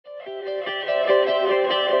You're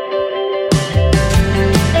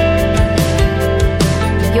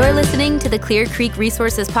listening to the Clear Creek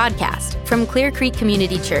Resources Podcast from Clear Creek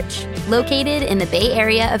Community Church, located in the Bay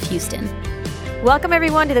Area of Houston. Welcome,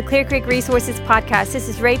 everyone, to the Clear Creek Resources Podcast. This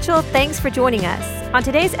is Rachel. Thanks for joining us. On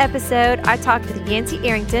today's episode, I talked with Yancey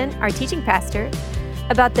Arrington, our teaching pastor,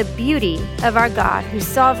 about the beauty of our God, who's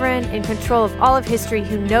sovereign, in control of all of history,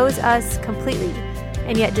 who knows us completely,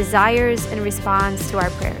 and yet desires and responds to our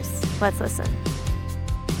prayers. Let's listen.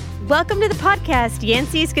 Welcome to the podcast,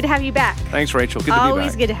 Yancey. It's good to have you back. Thanks, Rachel. Good to be back.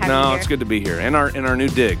 Always good to have you here. No, it's good to be here. In our new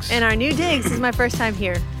digs. In our new digs. This is my first time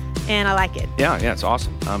here, and I like it. Yeah, it's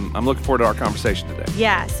awesome. I'm looking forward to our conversation today.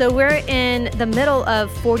 Yeah, so we're in the middle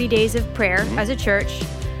of 40 days of prayer as a church,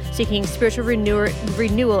 seeking spiritual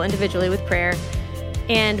renewal individually with prayer.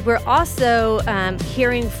 And we're also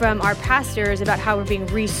hearing from our pastors about how we're being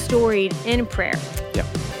restored in prayer. Yeah.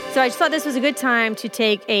 So I just thought this was a good time to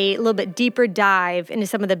take a little bit deeper dive into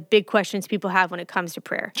some of the big questions people have when it comes to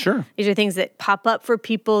prayer. Sure. These are things that pop up for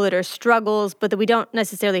people that are struggles, but that we don't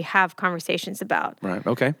necessarily have conversations about. Right,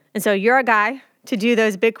 okay. And so you're a guy to do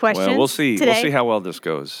those big questions. Well, we'll see. Today. We'll see how well this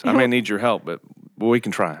goes. I may need your help, but we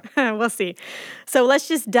can try. We'll see. So let's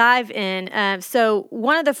just dive in. So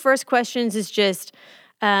one of the first questions is just,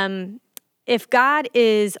 if God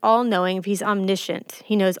is all-knowing, if he's omniscient,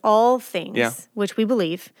 he knows all things, which we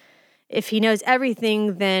believe. If he knows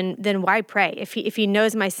everything, then why pray? If he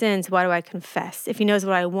knows my sins, why do I confess? If he knows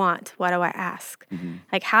what I want, why do I ask? Mm-hmm.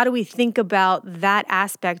 Like, how do we think about that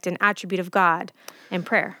aspect and attribute of God in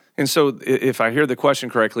prayer? And so if I hear the question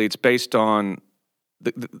correctly, it's based on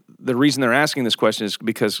the reason they're asking this question is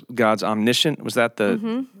because God's omniscient. Was that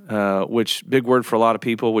which big word for a lot of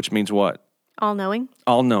people, which means what? All-knowing.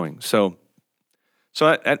 All-knowing. So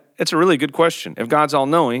it's a really good question. If God's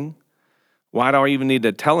all-knowing, why do I even need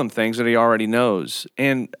to tell him things that he already knows?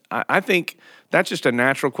 And I think that's just a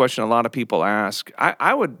natural question a lot of people ask.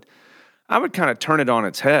 I would kind of turn it on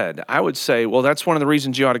its head. I would say, well, that's one of the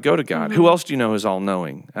reasons you ought to go to God. Mm-hmm. Who else do you know is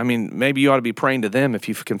all-knowing? I mean, maybe you ought to be praying to them if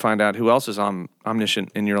you can find out who else is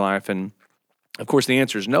omniscient in your life. And, of course, the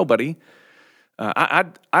answer is nobody.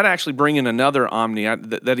 I'd actually bring in another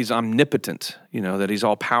that he's omnipotent, that he's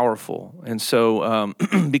all-powerful. And so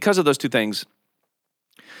because of those two things,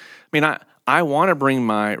 I want to bring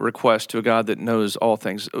my request to a God that knows all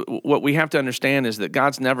things. What we have to understand is that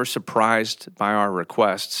God's never surprised by our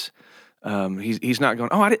requests. He's not going,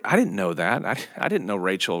 oh, I didn't know that. I didn't know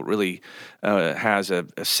Rachel really has a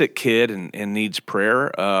sick kid and needs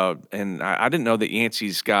prayer. And I didn't know that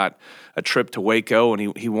Yancey's got a trip to Waco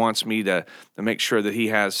and he wants me to make sure that he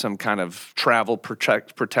has some kind of travel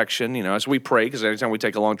protection, as we pray, because every time we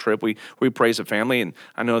take a long trip, we pray as a family. And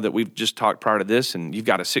I know that we've just talked prior to this, and you've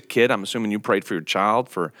got a sick kid. I'm assuming you prayed for your child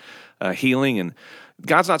for healing, and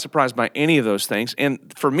God's not surprised by any of those things. And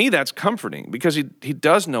for me, that's comforting because he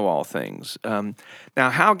does know all things. Now,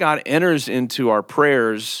 how God enters into our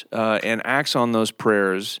prayers and acts on those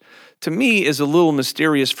prayers, to me, is a little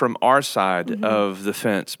mysterious from our side of the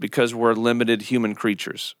fence because we're limited human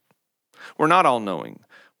creatures. We're not all-knowing.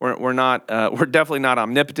 We're not. We're definitely not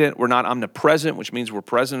omnipotent. We're not omnipresent, which means we're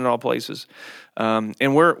present in all places.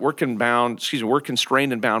 And we're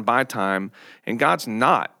constrained and bound by time, and God's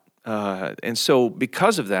not. And so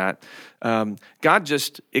because of that, God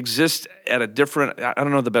just exists at a different, I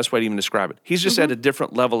don't know the best way to even describe it. He's just at a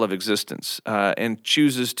different level of existence and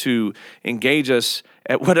chooses to engage us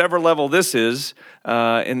at whatever level this is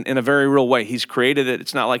in a very real way. He's created it.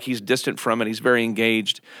 It's not like he's distant from it. He's very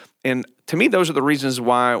engaged. And to me, those are the reasons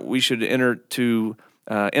why we should enter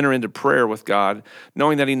into prayer with God,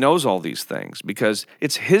 knowing that he knows all these things, because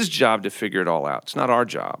it's his job to figure it all out. It's not our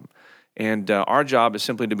job. And our job is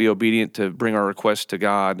simply to be obedient, to bring our requests to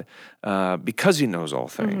God because he knows all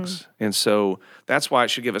things. And so that's why it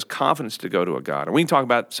should give us confidence to go to a God. And we can talk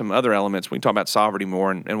about some other elements. We can talk about sovereignty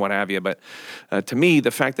more and what have you. But to me,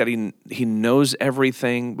 the fact that he knows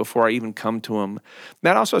everything before I even come to him,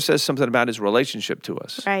 that also says something about his relationship to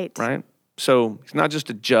us. Right. So he's not just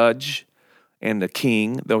a judge and a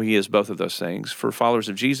king, though he is both of those things. For followers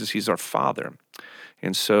of Jesus, he's our Father.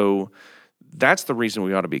 And so that's the reason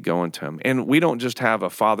we ought to be going to him. And we don't just have a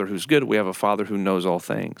Father who's good, we have a Father who knows all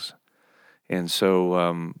things. And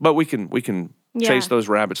so, but we can chase those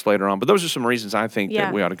rabbits later on. But those are some reasons I think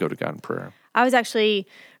that we ought to go to God in prayer. I was actually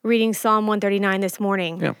reading Psalm 139 this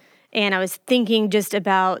morning. Yeah. And I was thinking just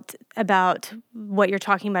about what you're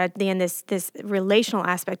talking about at the end, this relational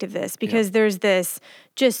aspect of this, because there's this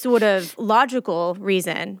just sort of logical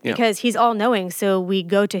reason, because he's all-knowing, so we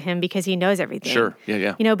go to him because he knows everything. Sure,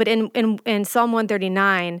 yeah. But in Psalm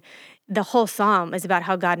 139, the whole psalm is about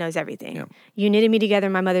how God knows everything. Yeah. You knitted me together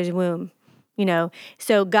in my mother's womb.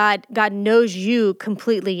 So God knows you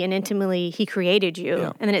completely and intimately. He created you.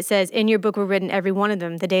 Yeah. And then it says, in your book were written every one of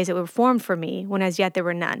them, the days that were formed for me, when as yet there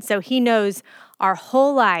were none. So he knows our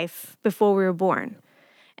whole life before we were born.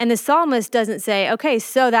 And the psalmist doesn't say, okay,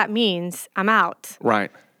 so that means I'm out.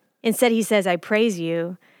 Right. Instead, he says, I praise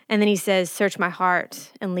you. And then he says, search my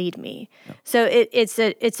heart and lead me. Yeah. So it's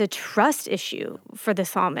a trust issue for the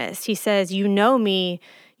psalmist. He says, you know me,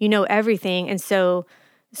 you know everything. And so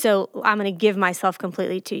I'm going to give myself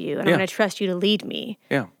completely to you, and I'm going to trust you to lead me.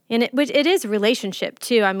 Yeah. And it is a relationship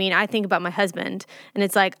too. I mean, I think about my husband, and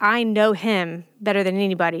it's like I know him better than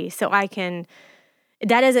anybody, so I can.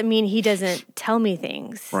 That doesn't mean he doesn't tell me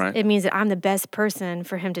things. Right. It means that I'm the best person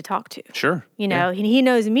for him to talk to. Sure. He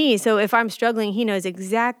knows me, so if I'm struggling, he knows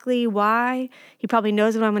exactly why. He probably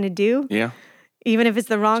knows what I'm going to do. Yeah. Even if it's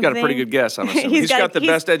the wrong thing. He's got a pretty good guess, I'm assuming. He's got the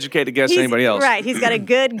best educated guess than anybody else. Right. He's got a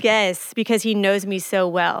good guess because he knows me so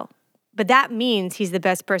well. But that means he's the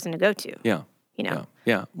best person to go to. Yeah.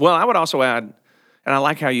 Yeah. Well, I would also add, and I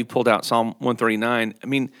like how you pulled out Psalm 139. I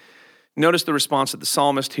mean, notice the response of the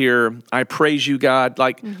psalmist here. I praise you, God.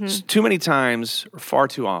 Like too many times, or far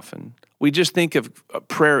too often, we just think of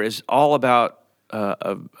prayer as all about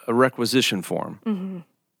a requisition form. Mm-hmm.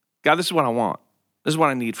 God, this is what I want. This is what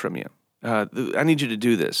I need from you. I need you to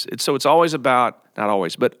do this. It's always about, not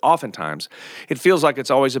always, but oftentimes, it feels like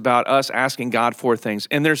it's always about us asking God for things.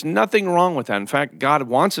 And there's nothing wrong with that. In fact, God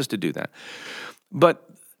wants us to do that. But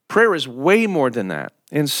prayer is way more than that.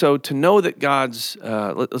 And so to know that God's,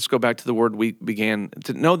 let's go back to the word we began,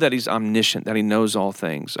 to know that he's omniscient, that he knows all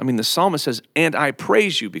things. I mean, the psalmist says, and I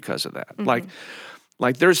praise you because of that. Mm-hmm.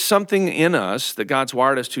 Like there's something in us that God's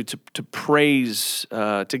wired us to praise,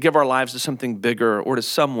 to give our lives to something bigger or to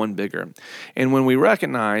someone bigger. And when we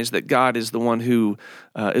recognize that God is the one who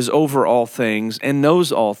is over all things and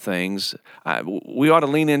knows all things, we ought to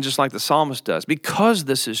lean in just like the psalmist does. Because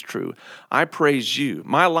this is true, I praise you.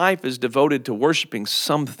 My life is devoted to worshiping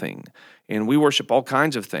something. And we worship all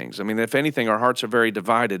kinds of things. I mean, if anything, our hearts are very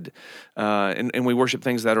divided, and we worship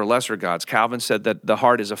things that are lesser gods. Calvin said that the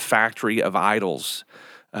heart is a factory of idols,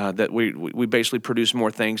 that we basically produce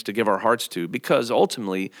more things to give our hearts to, because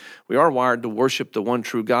ultimately we are wired to worship the one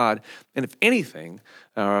true God. And if anything,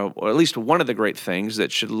 or at least one of the great things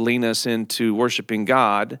that should lean us into worshiping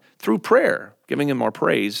God through prayer, giving him our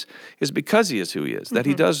praise, is because he is who he is, that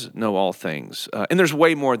he does know all things. And there's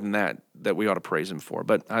way more than that we ought to praise him for.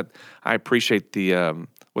 But I appreciate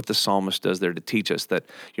what the psalmist does there to teach us that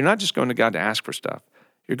you're not just going to God to ask for stuff.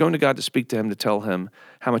 You're going to God to speak to him, to tell him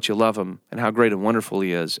how much you love him and how great and wonderful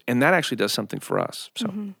he is. And that actually does something for us.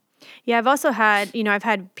 So. Yeah, I've also had, I've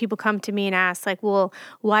had people come to me and ask, like, well,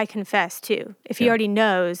 why confess too? If he already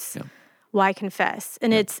knows, why confess?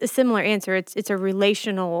 And it's a similar answer. It's a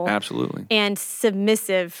relational absolutely and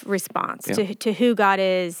submissive response to who God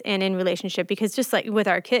is and in relationship. Because just like with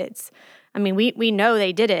our kids, I mean, we know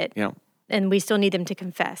they did it, and we still need them to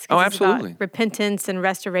confess. Oh, absolutely. It's about repentance and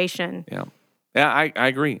restoration. Yeah, I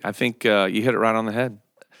agree. I think you hit it right on the head.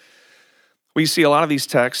 We see a lot of these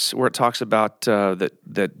texts where it talks about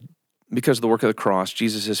that because of the work of the cross,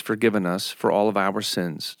 Jesus has forgiven us for all of our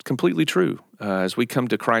sins. Completely true. As we come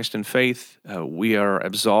to Christ in faith, we are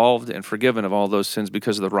absolved and forgiven of all those sins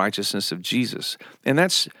because of the righteousness of Jesus. And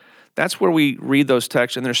that's where we read those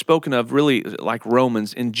texts, and they're spoken of really like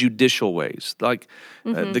Romans in judicial ways. Like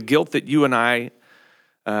the guilt that you and I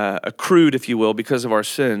accrued, if you will, because of our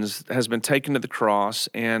sins, has been taken to the cross,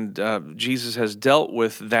 and Jesus has dealt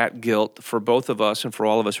with that guilt for both of us and for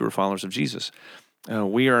all of us who are followers of Jesus.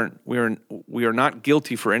 We are not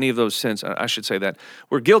guilty for any of those sins. I should say that.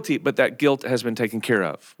 We're guilty, but that guilt has been taken care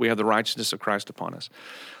of. We have the righteousness of Christ upon us.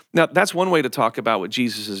 Now, that's one way to talk about what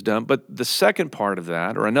Jesus has done, but the second part of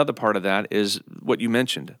that, or another part of that, is what you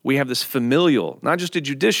mentioned. We have this familial, not just a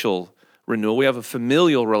judicial renewal, we have a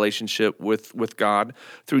familial relationship with God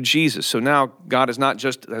through Jesus. So now God is not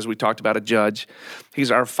just, as we talked about, a judge.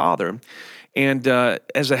 He's our Father. And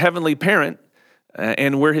as a heavenly parent,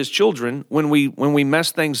 and we're his children, when we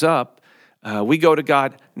mess things up, we go to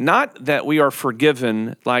God, not that we are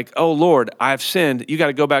forgiven, like, oh, Lord, I've sinned. You got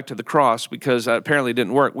to go back to the cross because apparently it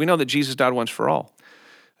didn't work. We know that Jesus died once for all.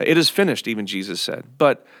 It is finished, even Jesus said.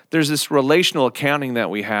 But there's this relational accounting that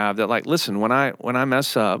we have that, like, listen, when I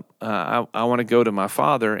mess up, I want to go to my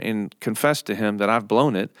Father and confess to him that I've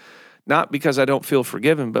blown it, not because I don't feel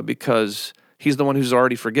forgiven, but because he's the one who's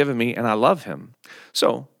already forgiven me and I love him.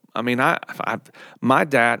 So, I mean, my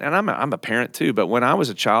dad, and I'm a parent too, but when I was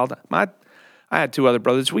a child, I had two other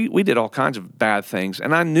brothers. We did all kinds of bad things,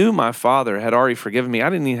 and I knew my father had already forgiven me. I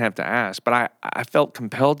didn't even have to ask, but I felt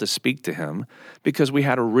compelled to speak to him because we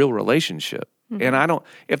had a real relationship. And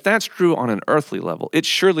if that's true on an earthly level, it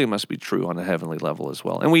surely must be true on a heavenly level as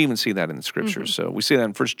well. And we even see that in the scriptures. So we see that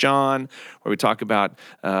in 1 John, where we talk about,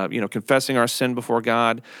 confessing our sin before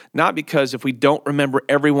God, not because if we don't remember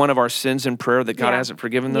every one of our sins in prayer that God hasn't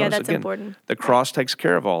forgiven those. Yeah, that's important. The cross takes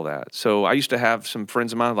care of all that. So I used to have some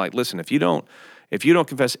friends of mine like, listen, if you don't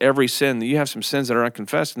confess every sin, you have some sins that are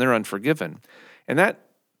unconfessed and they're unforgiven. And that,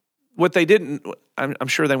 what they didn't, I'm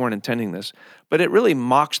sure they weren't intending this, but it really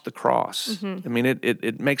mocks the cross. I mean,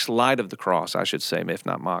 it makes light of the cross, I should say, if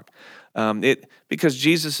not mock. Because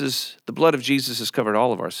the blood of Jesus has covered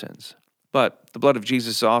all of our sins, but the blood of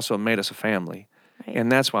Jesus also made us a family. Right.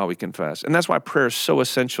 And that's why we confess. And that's why prayer is so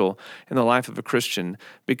essential in the life of a Christian,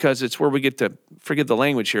 because it's where we get to, forget the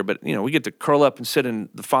language here, but we get to curl up and sit in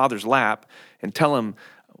the Father's lap and tell him,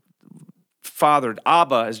 Father,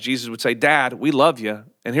 Abba, as Jesus would say, Dad, we love you,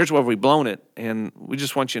 and here's where we've blown it, and we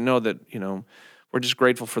just want you to know that, we're just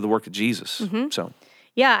grateful for the work of Jesus. So,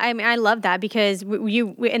 yeah, I mean, I love that because we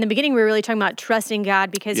in the beginning, we were really talking about trusting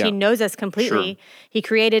God because He knows us completely. Sure. He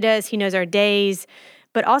created us. He knows our days,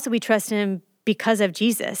 but also we trust Him because of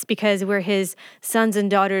Jesus, because we're His sons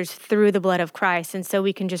and daughters through the blood of Christ. And so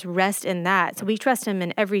we can just rest in that. So we trust Him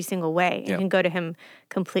in every single way and can go to Him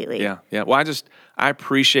completely. Yeah. Well, I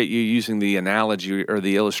appreciate you using the analogy or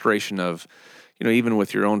the illustration of, even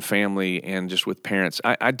with your own family and just with parents.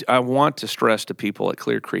 I want to stress to people at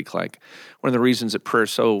Clear Creek, like one of the reasons that prayer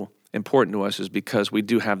is so important to us is because we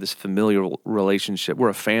do have this familial relationship. We're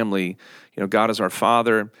a family. God is our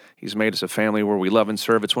Father. He's made us a family where we love and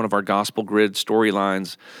serve. It's one of our gospel grid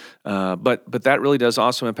storylines. But that really does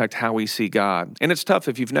also impact how we see God. And it's tough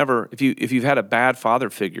if you've had a bad father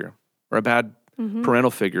figure or a bad parental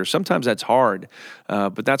figure. Sometimes that's hard.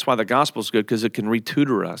 But that's why the gospel is good, because it can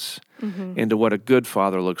retutor us into what a good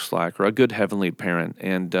father looks like, or a good heavenly parent.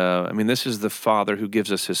 And this is the Father who gives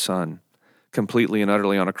us His Son completely and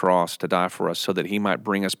utterly on a cross to die for us so that He might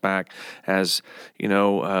bring us back as,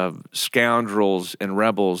 scoundrels and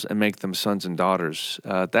rebels and make them sons and daughters.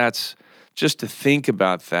 That's just to think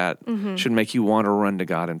about that should make you want to run to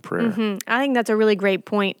God in prayer. I think that's a really great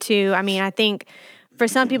point too. I mean, I think for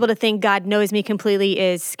some people to think God knows me completely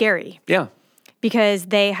is scary. Yeah. Because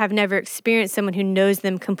they have never experienced someone who knows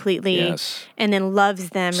them completely and then loves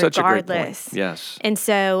them Such regardless. A great point. Yes. And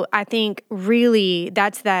so I think really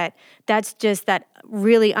that's just that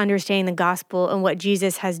really understanding the gospel and what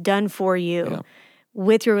Jesus has done for you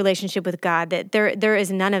with your relationship with God, that there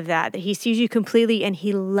is none of that He sees you completely and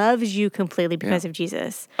He loves you completely because of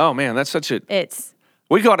Jesus. Oh man, that's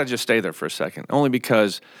we got to just stay there for a second, only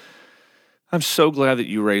because I'm so glad that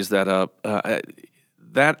you raised that up.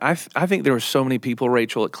 I think there were so many people,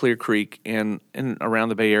 Rachel, at Clear Creek and around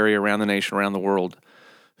the Bay Area, around the nation, around the world,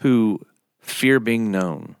 who fear being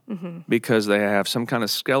known because they have some kind of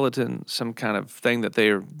skeleton, some kind of thing that they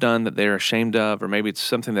have done that they're ashamed of, or maybe it's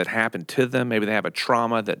something that happened to them. Maybe they have a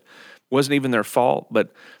trauma that wasn't even their fault,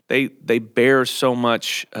 but they bear so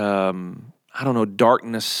much, darkness.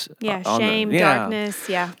 Shame, darkness,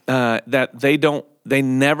 that they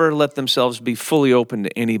never let themselves be fully open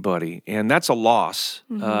to anybody, and that's a loss.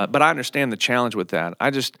 But I understand the challenge with that.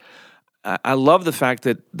 I love the fact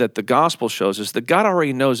that the gospel shows us that God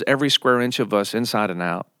already knows every square inch of us inside and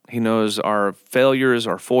out. He knows our failures,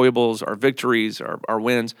 our foibles, our victories, our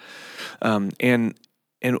wins. And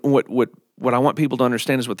what I want people to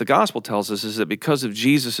understand is what the gospel tells us is that because of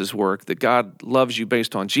Jesus' work, that God loves you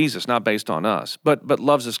based on Jesus, not based on us, but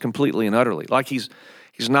loves us completely and utterly. Like He's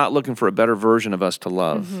not looking for a better version of us to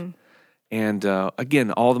love. And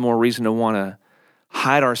again, all the more reason to want to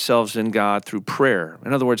hide ourselves in God through prayer.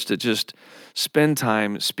 In other words, to just spend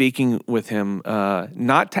time speaking with Him,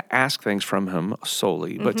 not to ask things from Him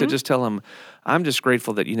solely, but to just tell Him, I'm just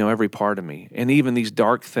grateful that you know every part of me. And even these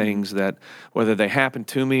dark things that, whether they happened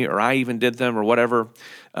to me or I even did them or whatever,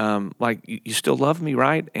 you still love me,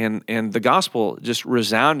 right? And the gospel just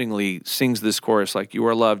resoundingly sings this chorus, like, you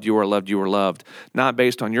are loved, you are loved, you are loved, not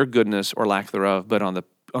based on your goodness or lack thereof, but on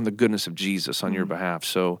the goodness of Jesus on your behalf.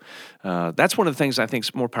 So that's one of the things I think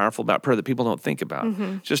is more powerful about prayer that people don't think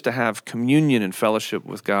about, just to have communion and fellowship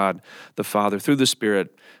with God the Father through the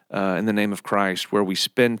Spirit in the name of Christ, where we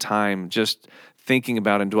spend time just thinking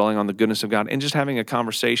about and dwelling on the goodness of God and just having a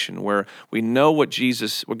conversation where we know what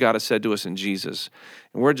God has said to us in Jesus,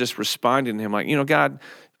 and we're just responding to Him like, God,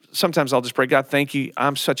 sometimes I'll just pray, God, thank you.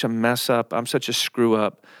 I'm such a mess up. I'm such a screw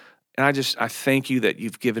up. And I thank you that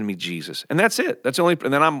you've given me Jesus. And that's it. That's the only,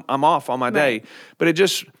 and then I'm off on my day. But it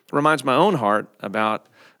just reminds my own heart about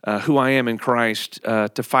who I am in Christ,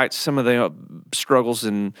 to fight some of the struggles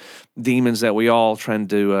and demons that we all tend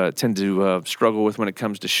to struggle with when it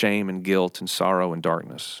comes to shame and guilt and sorrow and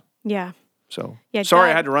darkness. Yeah. So, yeah, sorry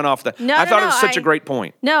God, I had to run off that. No, I thought no, it was such a great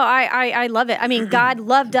point. No, I love it. I mean, God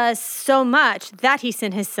loved us so much that he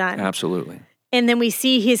sent his son. Absolutely. And then we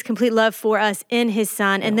see his complete love for us in his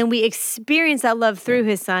son. And then we experience that love through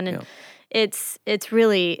his son. And it's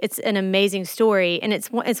an amazing story. And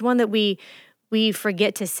it's one that we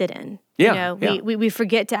forget to sit in. Yeah. We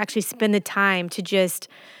forget to actually spend the time to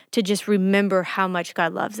just remember how much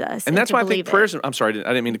God loves us. And that's why I think prayers, I'm sorry, I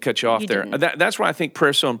didn't mean to cut you off there. That's why I think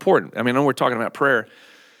prayer is so important. I mean, I know we're talking about prayer.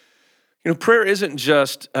 Prayer isn't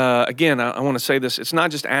just, again, I want to say this, it's not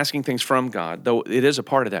just asking things from God, though it is a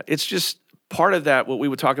part of that. It's just part of that, what we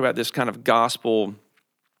would talk about, this kind of gospel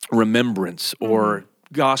remembrance or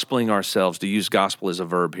gospeling ourselves, to use gospel as a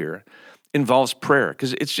verb here, involves prayer,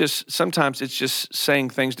 because sometimes it's just saying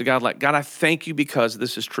things to God like, God, I thank you because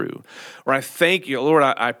this is true. Or I thank you, Lord,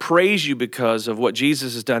 I praise you because of what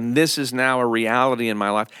Jesus has done. This is now a reality in my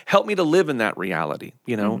life. Help me to live in that reality,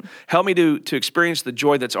 Help me to experience the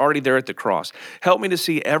joy that's already there at the cross. Help me to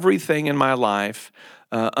see everything in my life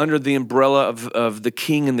under the umbrella of the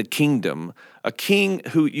King and the kingdom, a king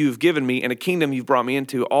who you've given me and a kingdom you've brought me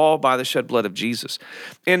into, all by the shed blood of Jesus.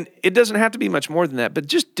 And it doesn't have to be much more than that, but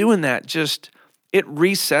just doing that, it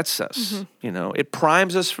resets us, it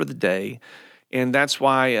primes us for the day. And that's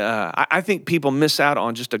why I think people miss out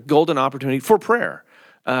on just a golden opportunity for prayer,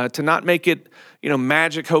 to not make it,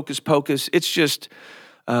 magic, hocus pocus. It's just,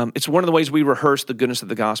 it's one of the ways we rehearse the goodness of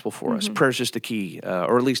the gospel for us. Prayer is just a key,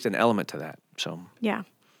 or at least an element to that. So yeah.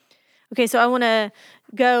 Okay, so I want to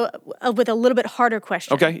go with a little bit harder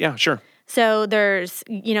question. Okay, yeah, sure. So there's,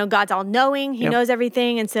 God's all-knowing. He knows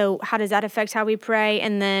everything. And so how does that affect how we pray?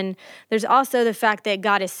 And then there's also the fact that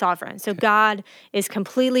God is sovereign. So God is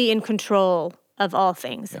completely in control of all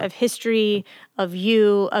things, of history, of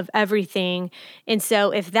you, of everything. And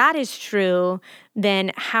so if that is true,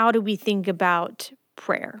 then how do we think about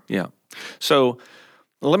prayer? Yeah. So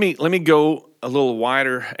let me go a little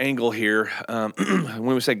wider angle here. When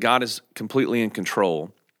we say God is completely in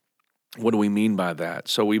control, what do we mean by that?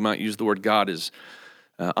 So we might use the word God is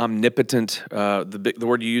omnipotent. The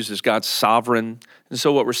word you use is God's sovereign. And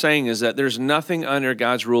so what we're saying is that there's nothing under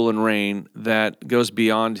God's rule and reign that goes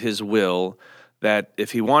beyond his will, that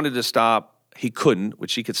if he wanted to stop, he couldn't,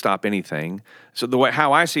 which he could stop anything. So the way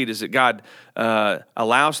how I see it is that God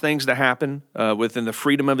allows things to happen within the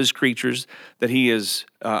freedom of his creatures, that he is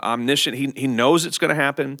omniscient. He knows it's going to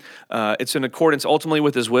happen. It's in accordance ultimately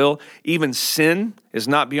with his will. Even sin is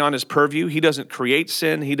not beyond his purview. He doesn't create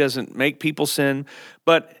sin. He doesn't make people sin.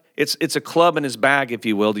 But it's a club in his bag, if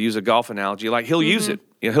you will, to use a golf analogy. Like he'll use it.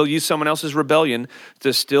 He'll use someone else's rebellion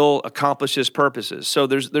to still accomplish his purposes. So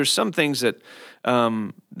there's some things that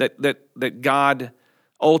God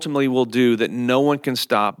ultimately will do that no one can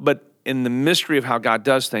stop. But in the mystery of how God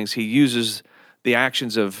does things, he uses the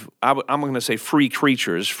actions of, I'm going to say free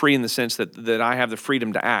creatures, free in the sense that I have the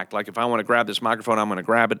freedom to act. Like if I want to grab this microphone, I'm going to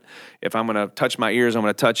grab it. If I'm going to touch my ears, I'm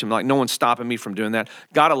going to touch them. Like no one's stopping me from doing that.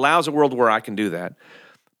 God allows a world where I can do that.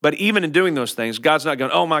 But even in doing those things, God's not going,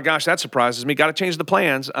 oh my gosh, that surprises me. Got to change the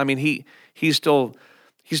plans. I mean, he still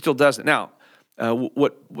does it. Now,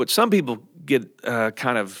 what some people get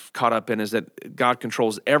kind of caught up in is that God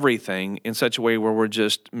controls everything in such a way where we're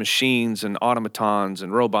just machines and automatons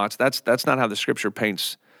and robots. That's not how the Scripture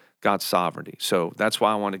paints God's sovereignty. So that's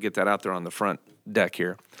why I want to get that out there on the front deck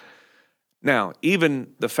here. Now,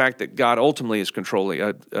 even the fact that God ultimately is controlling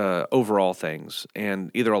over all things and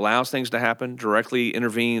either allows things to happen, directly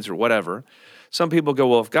intervenes, or whatever, some people go,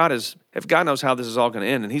 well, if God knows how this is all going to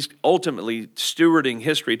end, and he's ultimately stewarding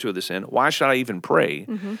history to this end, why should I even pray?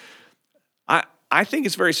 I think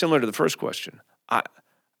it's very similar to the first question. I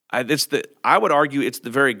would argue it's the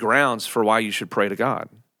very grounds for why you should pray to God.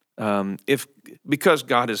 Because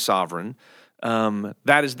God is sovereign,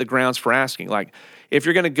 that is the grounds for asking. Like, if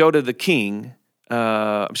you're going to go to the king,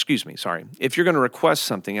 if you're going to request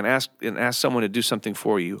something and ask someone to do something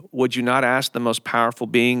for you, would you not ask the most powerful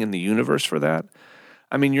being in the universe for that?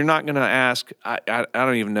 I mean, you're not going to ask, I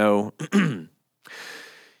don't even know,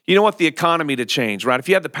 you don't want the economy to change, right? If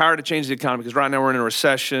you had the power to change the economy, because right now we're in a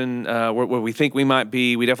recession, where we think we might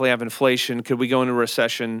be, we definitely have inflation. Could we go into a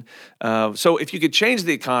recession? So if you could change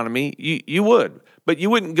the economy, you would. But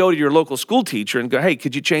you wouldn't go to your local school teacher and go, hey,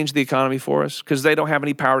 could you change the economy for us? Because they don't have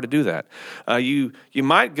any power to do that. You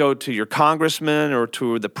might go to your congressman or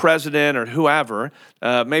to the president or whoever,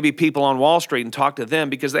 maybe people on Wall Street, and talk to them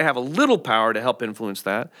because they have a little power to help influence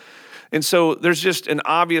that. And so there's just an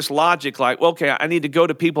obvious logic like, well, okay, I need to go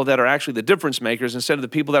to people that are actually the difference makers instead of the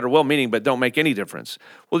people that are well-meaning but don't make any difference.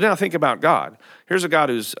 Well, now think about God. Here's a God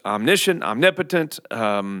who's omniscient, omnipotent,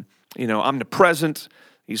 omnipresent.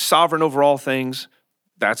 He's sovereign over all things.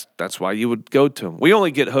 That's why you would go to him. We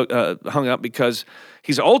only get hung up because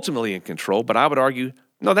he's ultimately in control, but I would argue,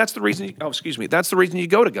 no, that's the reason. That's the reason you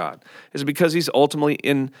go to God, is because he's ultimately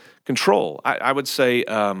in control. I would say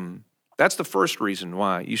that's the first reason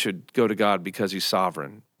why you should go to God, because he's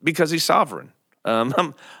sovereign. Because he's sovereign. I'm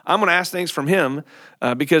going to ask things from him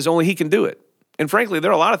because only he can do it. And frankly,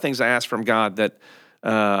 there are a lot of things I ask from God that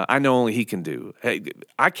I know only he can do.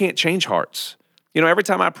 I can't change hearts. Every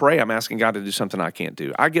time I pray, I'm asking God to do something I can't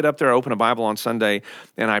do. I get up there, I open a Bible on Sunday,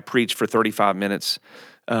 and I preach for 35 minutes,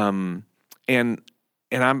 and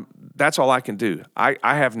that's all I can do. I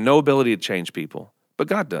have no ability to change people, but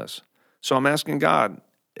God does. So I'm asking God,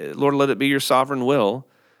 Lord, let it be your sovereign will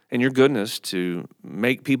and your goodness to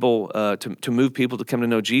make people, to move people to come to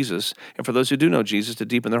know Jesus, and for those who do know Jesus, to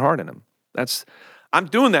deepen their heart in him. I'm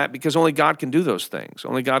doing that because only God can do those things.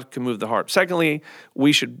 Only God can move the heart. Secondly,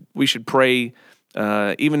 we should pray,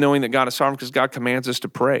 even knowing that God is sovereign, because God commands us to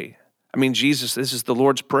pray. I mean, Jesus, this is the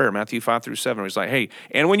Lord's Prayer, Matthew 5-7, where he's like, hey,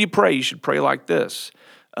 and when you pray, you should pray like this.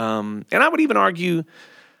 And I would even argue,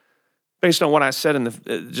 based on what I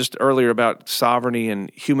said just earlier about sovereignty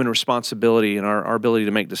and human responsibility and our ability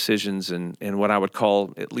to make decisions and what I would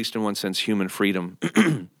call, at least in one sense, human freedom.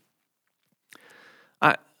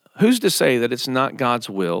 Who's to say that it's not God's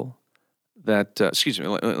will that,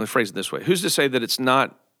 let me phrase it this way. Who's to say that it's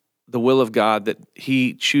not the will of God that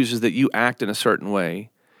he chooses that you act in a certain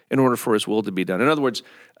way in order for his will to be done? In other words,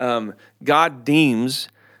 God deems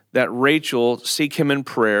that Rachel seek him in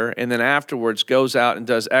prayer and then afterwards goes out and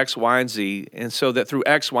does X, Y, and Z, and so that through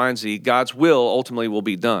X, Y, and Z, God's will ultimately will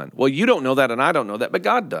be done. Well, you don't know that and I don't know that, but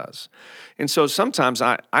God does. And so sometimes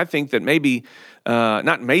I think that maybe,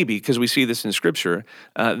 not maybe, because we see this in Scripture,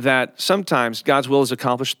 that sometimes God's will is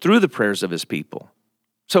accomplished through the prayers of his people.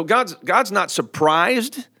 So God's not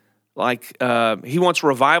surprised. Like he wants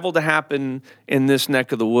revival to happen in this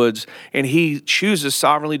neck of the woods, and he chooses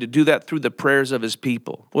sovereignly to do that through the prayers of his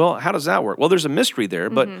people. Well, how does that work? Well, there's a mystery there,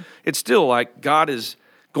 but it's still like God is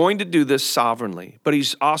going to do this sovereignly, but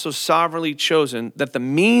he's also sovereignly chosen that the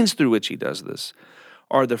means through which he does this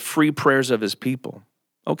are the free prayers of his people.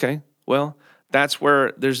 Okay, well, that's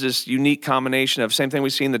where there's this unique combination of same thing we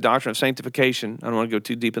see in the doctrine of sanctification. I don't want to go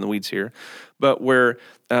too deep in the weeds here, but where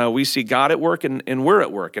we see God at work and we're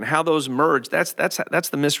at work, and how those merge. That's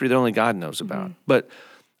the mystery that only God knows about. But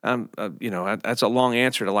that's a long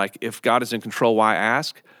answer to like, if God is in control, why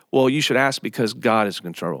ask? Well, you should ask because God is in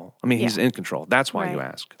control. I mean, he's in control. That's why you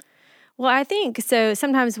ask. Well, I think so.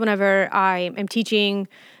 Sometimes whenever I am teaching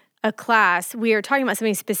a class, we are talking about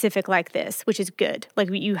something specific like this, which is good.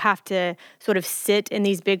 Like you have to sort of sit in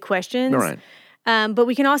these big questions. Right. But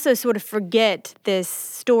we can also sort of forget this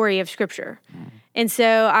story of Scripture. And so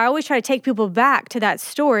I always try to take people back to that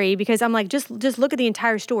story, because I'm like, just look at the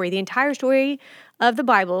entire story of the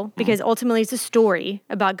Bible, because ultimately it's a story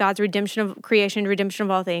about God's redemption of creation, redemption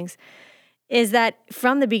of all things, is that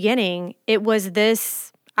from the beginning, it was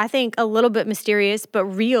this, I think, a little bit mysterious but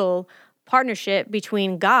real partnership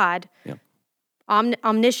between God,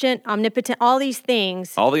 omniscient, omnipotent, all these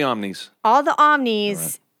things. All the omnis.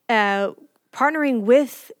 Partnering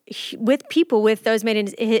with people, with those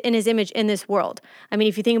made in his image in this world. I mean,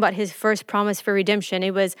 if you think about his first promise for redemption,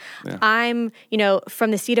 it was, I'm,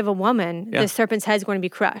 from the seed of a woman, the serpent's head is going to be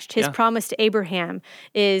crushed. His promise to Abraham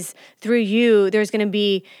is, through you, there's going to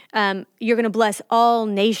be, you're going to bless all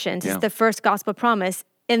nations. It's the first gospel promise.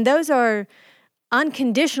 And those are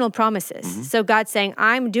unconditional promises. So God's saying,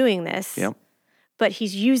 I'm doing this, but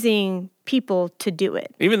he's using people to do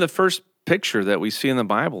it. Even the first picture that we see in the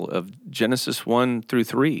Bible of Genesis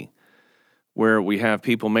 1-3, where we have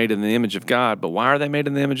people made in the image of God. But why are they made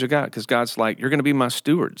in the image of God? Because God's like, you're going to be my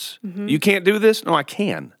stewards. You can't do this? No, I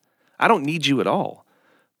can. I don't need you at all.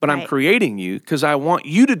 But I'm creating you because I want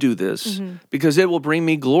you to do this because it will bring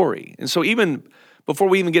me glory. And so even before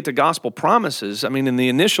we even get to gospel promises, I mean, in the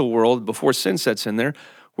initial world, before sin sets in there,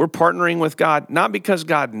 we're partnering with God, not because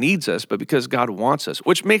God needs us, but because God wants us,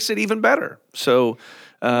 which makes it even better. So,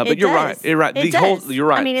 but you're right. You're right. You're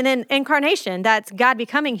right. I mean, and then incarnation, that's God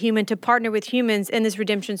becoming human to partner with humans in this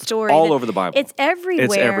redemption story. It's all over the Bible. It's everywhere.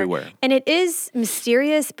 It's everywhere. And it is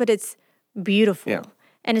mysterious, but it's beautiful. Yeah.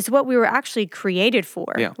 And it's what we were actually created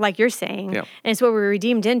for, like you're saying. Yeah. And it's what we're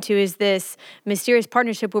redeemed into, is this mysterious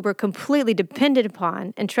partnership where we're completely dependent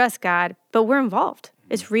upon and trust God, but we're involved.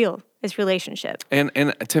 It's real. It's relationship. And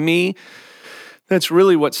to me, That's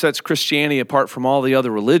really what sets Christianity apart from all the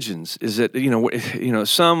other religions. Is that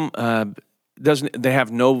some they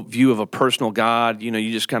have no view of a personal God.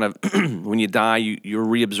 You just kind of when you die, you're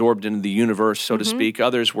reabsorbed into the universe, so to speak.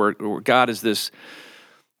 Others where God is this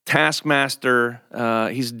taskmaster.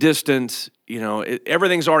 He's distant.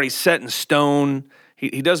 Everything's already set in stone.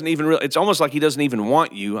 He doesn't even really. It's almost like he doesn't even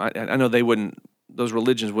want you. I know they wouldn't. Those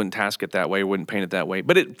religions wouldn't task it that way or wouldn't paint it that way,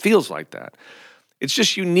 but it feels like that. It's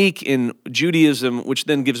just unique in Judaism, which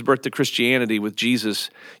then gives birth to Christianity with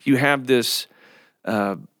Jesus. You have this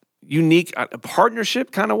unique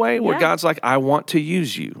partnership kind of way where God's like, I want to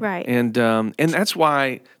use you. Right. And that's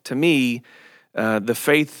why, to me, the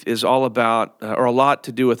faith is all about, or a lot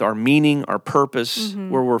to do with our meaning, our purpose,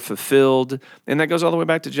 where we're fulfilled. And that goes all the way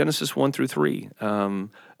back to Genesis 1-3.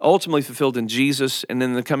 Ultimately fulfilled in Jesus, and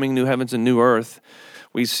then the coming new heavens and new earth.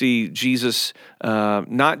 We see Jesus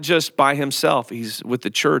not just by himself; he's with the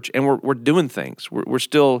church, and we're doing things. We're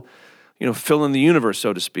still, filling the universe,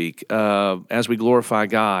 so to speak, as we glorify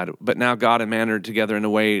God. But now God and man are together in a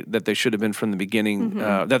way that they should have been from the beginning,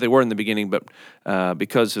 that they were in the beginning. But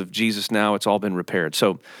because of Jesus, now it's all been repaired.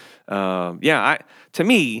 So, to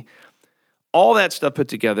me, all that stuff put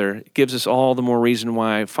together gives us all the more reason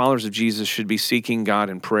why followers of Jesus should be seeking God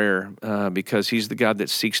in prayer, because he's the God that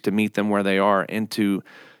seeks to meet them where they are and to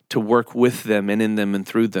work with them and in them and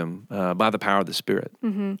through them by the power of the Spirit.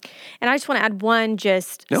 And I just want to add one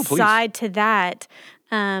side to that.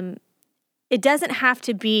 It doesn't have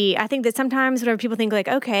to be, I think that sometimes whenever people think like,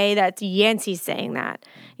 okay, that's Yancey saying that,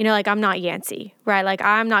 like I'm not Yancey, right? Like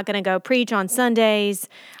I'm not going to go preach on Sundays.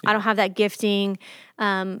 I don't have that gifting.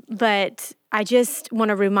 But I just want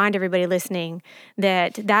to remind everybody listening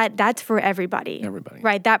that's for everybody. Everybody.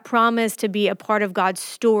 Right? That promise to be a part of God's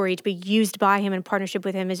story, to be used by him in partnership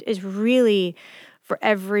with him is really for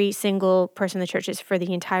every single person in the church. It's for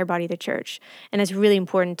the entire body of the church. And it's really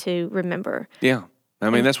important to remember. Yeah. I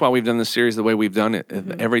mean, that's why we've done this series the way we've done it.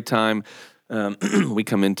 Every time we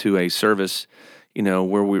come into a service,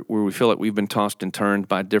 where we feel like we've been tossed and turned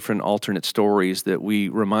by different alternate stories, that we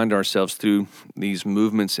remind ourselves through these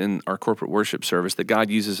movements in our corporate worship service that God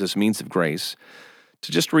uses as means of grace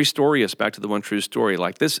to just restory us back to the one true story.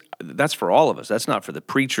 Like this, that's for all of us. That's not for the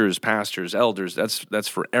preachers, pastors, elders. That's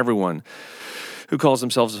for everyone who calls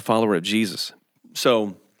themselves a follower of Jesus.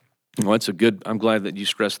 So, I'm glad that you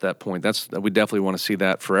stressed that point. We definitely want to see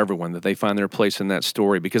that for everyone, that they find their place in that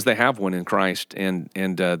story because they have one in Christ, and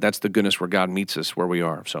that's the goodness where God meets us where we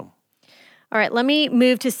are. So, all right, let me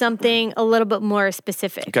move to something a little bit more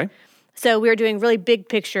specific. Okay. So we're doing really big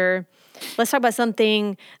picture. Let's talk about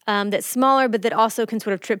something that's smaller, but that also can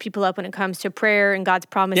sort of trip people up when it comes to prayer and God's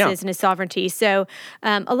promises and his sovereignty. So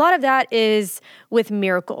a lot of that is with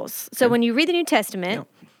miracles. So when you read the New Testament,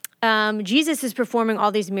 Jesus is performing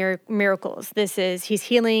all these miracles. He's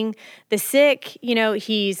healing the sick,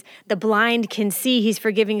 the blind can see, he's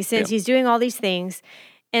forgiving sins, he's doing all these things.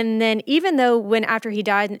 And then even though after he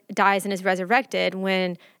dies and is resurrected,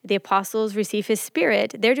 when the apostles receive his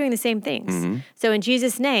Spirit, they're doing the same things. So in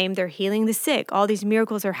Jesus' name, they're healing the sick. All these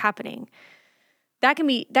miracles are happening. That can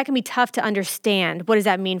be tough to understand. What does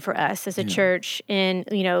that mean for us as a church in,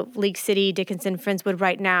 League City, Dickinson, Friendswood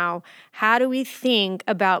right now? How do we think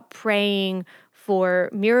about praying for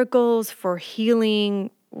miracles, for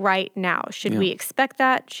healing right now? Should we expect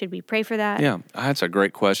that? Should we pray for that? Yeah, that's a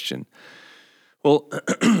great question. Well,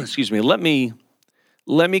 excuse me, let me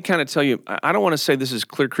kind of tell you, I don't want to say this is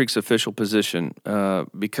Clear Creek's official position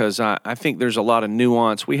because I think there's a lot of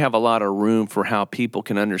nuance. We have a lot of room for how people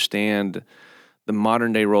can understand the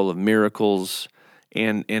modern day role of miracles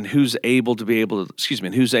and who's able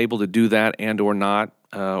to do that and or not,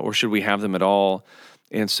 or should we have them at all?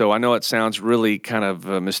 And so I know it sounds really kind of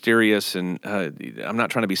mysterious, and I'm not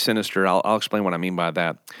trying to be sinister. I'll explain what I mean by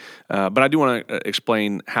that. But I do want to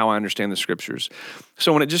explain how I understand the Scriptures.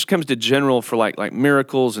 So when it just comes to general for like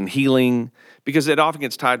miracles and healing, because it often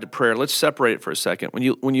gets tied to prayer, let's separate it for a second.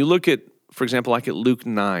 When you look at, for example, like at Luke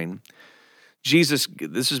 9, Jesus,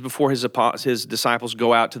 this is before his disciples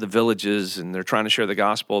go out to the villages and they're trying to share the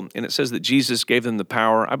gospel. And it says that Jesus gave them the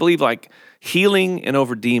power, I believe, like healing and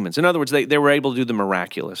over demons. In other words, they were able to do the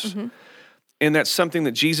miraculous. And that's something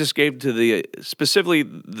that Jesus gave to specifically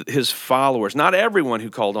his followers, not everyone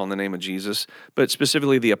who called on the name of Jesus, but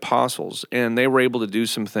specifically the apostles. And they were able to do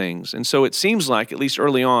some things. And so it seems like, at least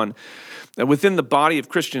early on, that within the body of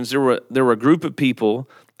Christians, there were a group of people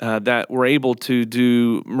that were able to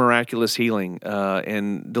do miraculous healing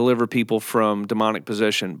and deliver people from demonic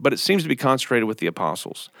possession. But it seems to be concentrated with the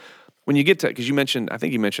apostles. When you get to, because I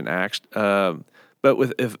think you mentioned Acts,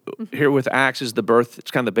 But here with Acts is the birth,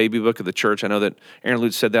 it's kind of the baby book of the church. I know that Aaron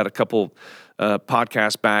Lutz said that a couple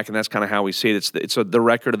podcasts back, and that's kind of how we see it. It's the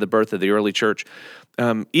record of the birth of the early church.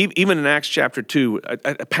 Even in Acts chapter 2,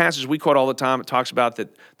 a passage we quote all the time, it talks about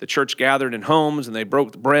that the church gathered in homes, and they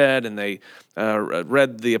broke the bread, and they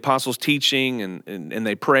read the apostles' teaching, and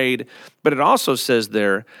they prayed. But it also says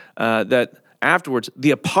there that afterwards,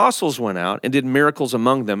 the apostles went out and did miracles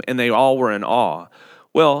among them, and they all were in awe.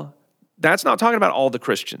 Well, that's not talking about all the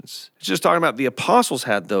Christians. It's just talking about the apostles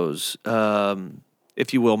had those,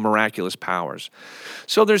 if you will, miraculous powers.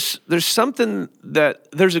 So there's something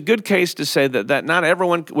that, there's a good case to say that not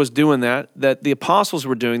everyone was doing that the apostles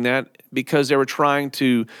were doing that because they were trying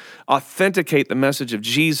to authenticate the message of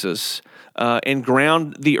Jesus and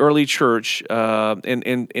ground the early church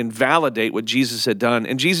and validate what Jesus had done.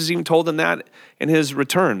 And Jesus even told them that in his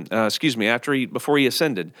return, before he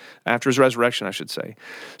ascended, after his resurrection, I should say.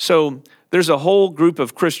 So there's a whole group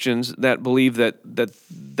of Christians that believe that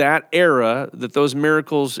era, that those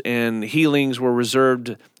miracles and healings were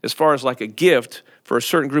reserved as far as like a gift for a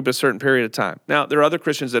certain group at a certain period of time. Now, there are other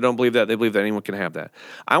Christians that don't believe that. They believe that anyone can have that.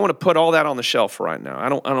 I want to put all that on the shelf right now. I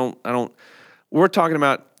don't. We're talking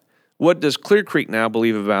about, what does Clear Creek now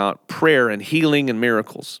believe about prayer and healing and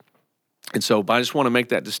miracles? And so I just want to make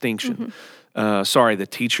that distinction. Sorry, the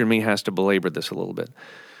teacher in me has to belabor this a little bit.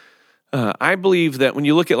 I believe that when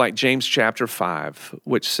you look at like James chapter 5,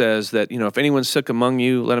 which says that, if anyone's sick among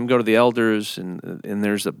you, let them go to the elders, and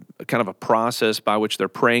there's a kind of a process by which they're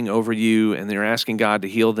praying over you and they're asking God to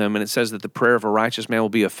heal them. And it says that the prayer of a righteous man will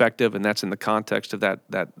be effective, and that's in the context of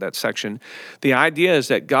that section. The idea is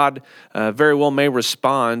that God very well may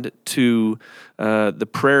respond to the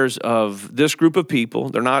prayers of this group of people.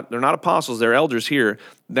 They're not apostles, they're elders here,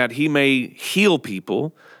 that he may heal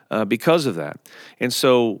people because of that. And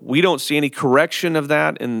so we don't see any correction of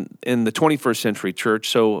that in the 21st century church.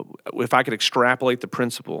 So if I could extrapolate the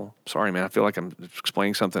principle, sorry, man, I feel like I'm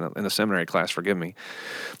explaining something in a seminary class, forgive me.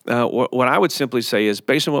 What I would simply say is,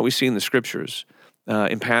 based on what we see in the scriptures,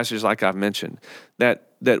 in passages like I've mentioned, that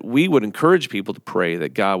we would encourage people to pray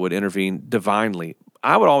that God would intervene divinely.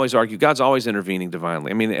 I would always argue God's always intervening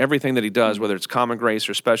divinely. I mean, everything that he does, whether it's common grace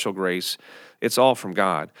or special grace, it's all from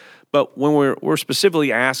God. But when we're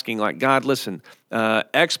specifically asking, like, God, listen,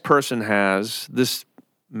 X person has this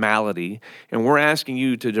malady, and we're asking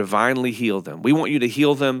you to divinely heal them. We want you to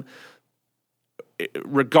heal them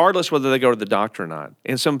regardless whether they go to the doctor or not.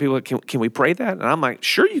 And some people are, can we pray that? And I'm like,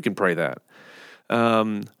 sure, you can pray that.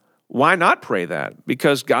 Why not pray that?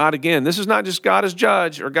 Because God, again, this is not just God as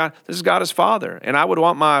judge, or God, this is God as father. And I would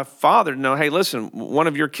want my father to know, hey, listen, one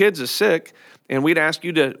of your kids is sick, and we'd ask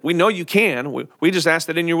you to, we know you can, we just ask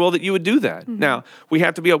that in your will that you would do that. Mm-hmm. Now, we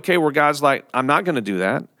have to be okay where God's like, I'm not going to do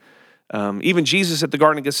that. Even Jesus at the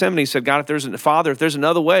Garden of Gethsemane said, God, if there's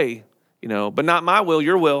another way, but not my will,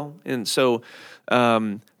 your will. And so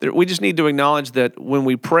we just need to acknowledge that when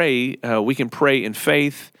we pray, we can pray in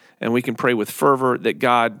faith, and we can pray with fervor that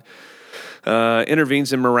God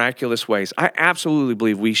intervenes in miraculous ways. I absolutely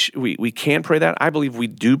believe we can pray that. I believe we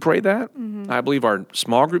do pray that. Mm-hmm. I believe our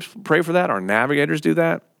small groups pray for that. Our navigators do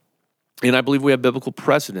that. And I believe we have biblical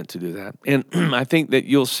precedent to do that. And I think that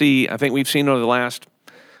we've seen over the last,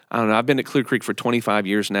 I've been at Clear Creek for 25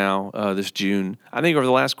 years now, this June. I think over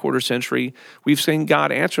the last quarter century, we've seen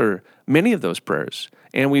God answer many of those prayers.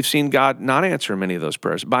 And we've seen God not answer many of those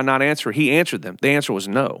prayers. By not answer, he answered them. The answer was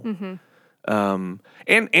no. Mm-hmm.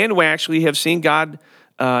 And we actually have seen God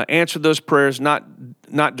answer those prayers not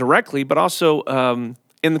directly, but also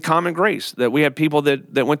in the common grace, that we had people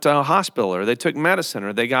that went to a hospital, or they took medicine,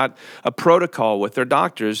 or they got a protocol with their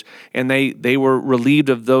doctors, and they were relieved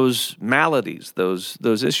of those maladies,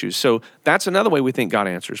 those issues. So that's another way we think God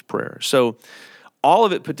answers prayer. So all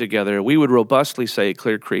of it put together, we would robustly say at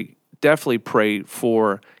Clear Creek, definitely pray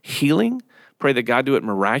for healing, pray that God do it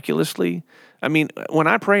miraculously. I mean, when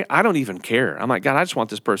I pray, I don't even care. I'm like, God, I just want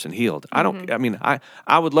this person healed. Mm-hmm.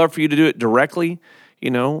 I would love for you to do it directly,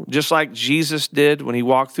 just like Jesus did when he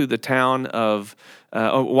walked through the towns of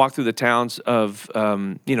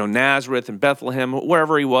Nazareth and Bethlehem,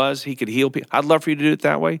 wherever he was, he could heal people. I'd love for you to do it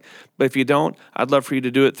that way. But if you don't, I'd love for you to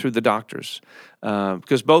do it through the doctors,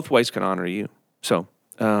 because both ways can honor you. So,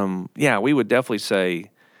 we would definitely say,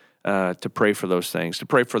 to pray for those things, to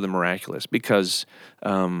pray for the miraculous, because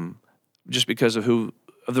just because of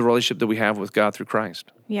the relationship that we have with God through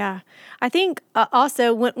Christ. Yeah. I think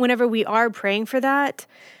also whenever we are praying for that,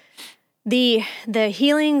 the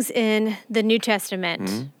healings in the New Testament,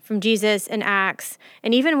 mm-hmm. from Jesus and Acts,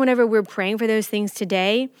 and even whenever we're praying for those things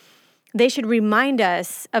today, they should remind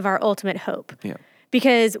us of our ultimate hope. Yeah.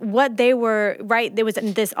 Because what they were, right, there was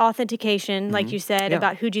this authentication, like you said,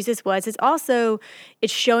 about who Jesus was.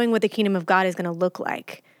 It's showing what the kingdom of God is going to look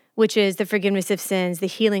like, which is the forgiveness of sins, the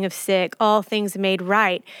healing of sick, all things made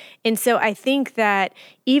right. And so I think that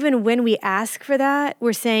even when we ask for that,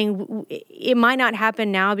 we're saying it might not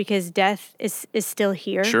happen now because death is still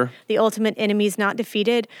here. Sure. The ultimate enemy is not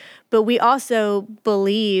defeated. But we also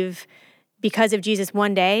believe because of Jesus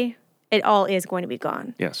one day, it all is going to be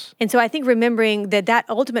gone. Yes. And so I think remembering that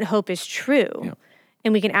ultimate hope is true,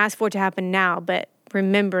 and we can ask for it to happen now, but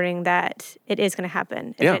remembering that it is going to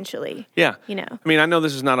happen eventually. Yeah. I mean, I know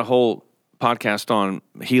this is not a whole podcast on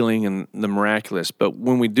healing and the miraculous, but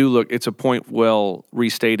when we do look, it's a point well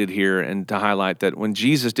restated here, and to highlight that when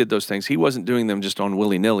Jesus did those things, he wasn't doing them just on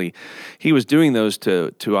willy-nilly. He was doing those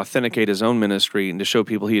to authenticate his own ministry and to show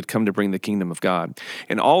people he had come to bring the kingdom of God.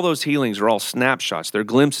 And all those healings are all snapshots. They're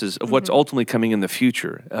glimpses of what's ultimately coming in the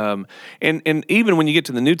future. And even when you get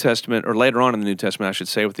to the New Testament, or later on in the New Testament, I should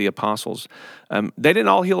say, with the apostles, they didn't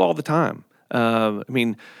all heal all the time.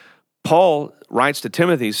 Paul writes to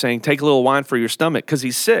Timothy saying, take a little wine for your stomach because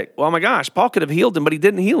he's sick. Well, oh my gosh, Paul could have healed him, but he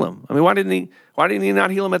didn't heal him. I mean, why didn't he not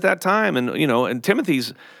heal him at that time? And, and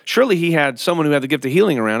Timothy's, surely he had someone who had the gift of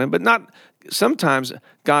healing around him, but sometimes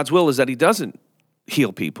God's will is that he doesn't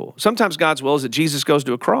heal people. Sometimes God's will is that Jesus goes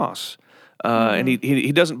to a cross and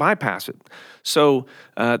he doesn't bypass it. So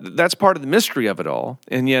that's part of the mystery of it all.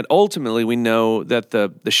 And yet ultimately we know that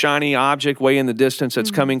the shiny object way in the distance that's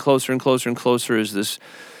coming closer and closer and closer is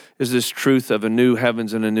this truth of a new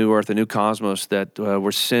heavens and a new earth, a new cosmos that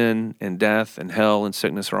where sin and death and hell and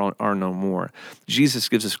sickness are no more. Jesus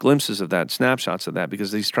gives us glimpses of that, snapshots of that,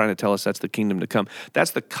 because he's trying to tell us that's the kingdom to come.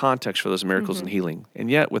 That's the context for those miracles and healing.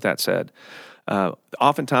 And yet, with that said,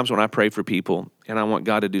 oftentimes when I pray for people and I want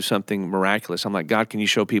God to do something miraculous, I'm like, God, can you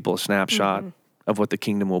show people a snapshot of what the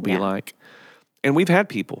kingdom will be like? And we've had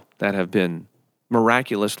people that have been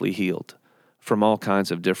miraculously healed from all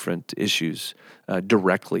kinds of different issues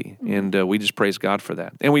directly. And we just praise God for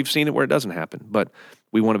that. And we've seen it where it doesn't happen, but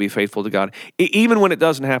we want to be faithful to God. Even when it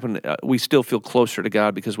doesn't happen, we still feel closer to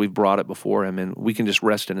God because we've brought it before him, and we can just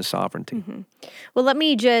rest in his sovereignty. Well, let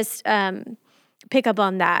me just pick up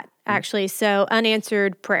on that, actually. So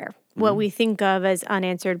unanswered prayer, what we think of as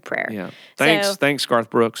unanswered prayer. Yeah. Thanks, Garth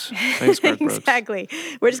Brooks. Thanks, Garth Brooks. Exactly.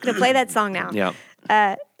 We're just going to play that song now.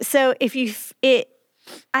 Yeah. So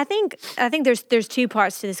I think there's two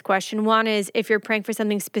parts to this question. One is if you're praying for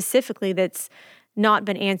something specifically that's not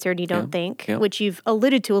been answered, you don't think, which you've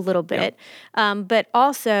alluded to a little bit, but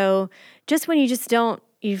also just when you feel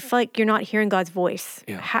like you're not hearing God's voice.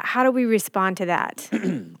 How do we respond to that?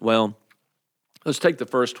 Well, let's take the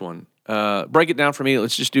first one. Break it down for me.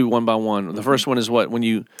 Let's just do one by one. The first one is what? When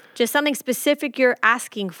you... Just something specific you're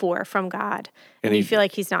asking for from God, and you feel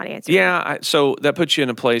like he's not answering. Yeah, so that puts you in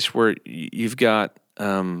a place where you've got...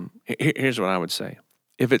 here's what I would say.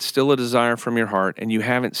 If it's still a desire from your heart and you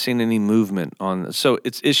haven't seen any movement on this, so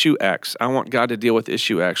it's issue X. I want God to deal with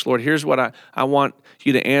issue X. Lord, here's what I want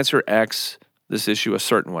you to answer X, this issue, a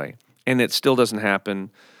certain way. And it still doesn't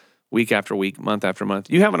happen week after week, month after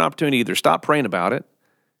month. You have an opportunity to either stop praying about it,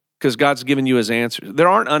 because God's given you his answers. There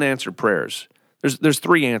aren't unanswered prayers. There's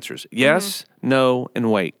three answers: yes, no,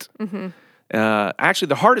 and wait. Actually,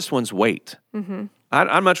 the hardest one's wait.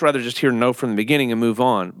 I'd much rather just hear no from the beginning and move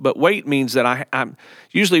on. But wait means that I'm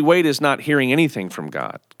usually wait is not hearing anything from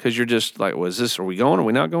God, because you're just like, well, are we going? Are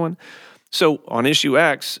we not going? So on issue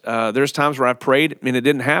X, there's times where I prayed and it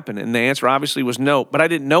didn't happen, and the answer obviously was no. But I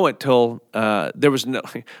didn't know it till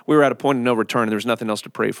we were at a point of no return, and there was nothing else to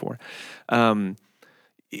pray for.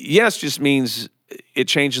 Yes just means it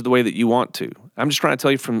changes the way that you want to. I'm just trying to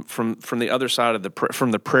tell you from the other side of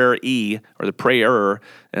from the prayer E, or the prayer,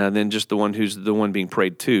 and then just the one who's the one being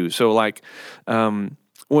prayed to. So like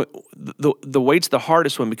the wait's the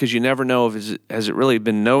hardest one, because you never know if has it really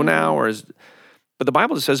been no now, or but the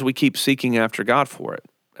Bible says we keep seeking after God for it.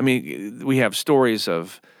 I mean, we have stories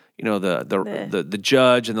of the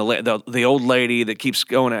judge and the old lady that keeps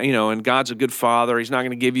going out, and God's a good father. He's not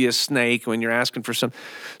going to give you a snake when you're asking for some.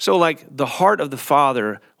 So like the heart of the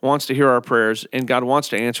Father wants to hear our prayers, and God wants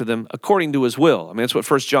to answer them according to his will. I mean, that's what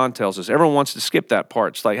 1 John tells us. Everyone wants to skip that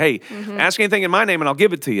part. It's like, hey, ask anything in my name and I'll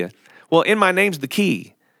give it to you. Well, in my name's the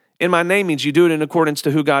key. In my name means you do it in accordance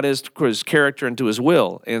to who God is, to his character, and to his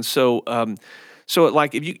will. And so,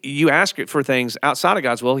 like if you ask it for things outside of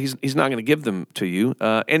God's will, he's not going to give them to you,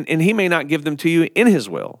 and he may not give them to you in his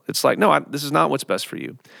will. It's like, no, this is not what's best for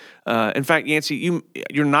you. In fact, Yancey,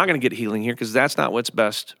 you're not going to get healing here, because that's not what's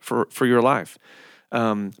best for your life.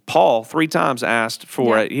 Paul 3 times asked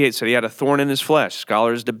for it. He said he had a thorn in his flesh.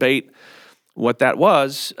 Scholars debate what that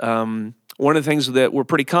was. One of the things that we're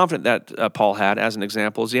pretty confident that Paul had, as an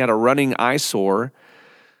example, is he had a running eyesore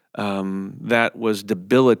that was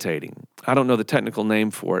debilitating. I don't know the technical name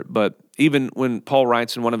for it, but even when Paul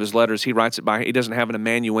writes in one of his letters, he writes it by, he doesn't have an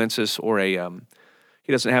amanuensis or he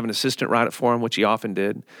doesn't have an assistant write it for him, which he often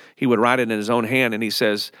did. He would write it in his own hand, and he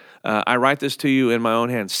says, I write this to you in my own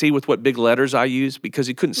hand. See with what big letters I use, because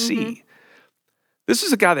he couldn't see. This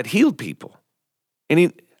is a guy that healed people.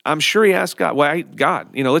 And I'm sure he asked God,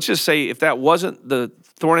 God, let's just say if that wasn't the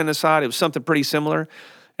thorn in the side, it was something pretty similar.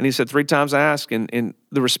 And he said, 3 times I asked, and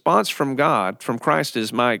the response from God, from Christ,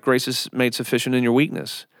 is, my grace is made sufficient in your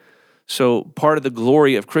weakness. So part of the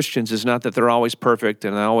glory of Christians is not that they're always perfect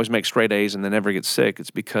and they always make straight A's and they never get sick. It's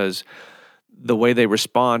because the way they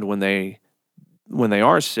respond when they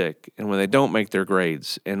are sick and when they don't make their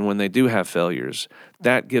grades and when they do have failures,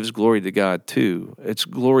 that gives glory to God too. It's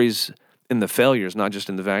glories in the failures, not just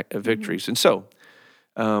in the victories. And so,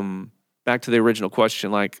 back to the original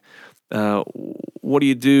question, what do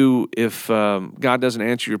you do if God doesn't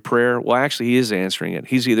answer your prayer? Well, actually, He is answering it.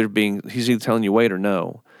 He's either telling you wait or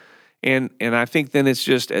no. And I think then it's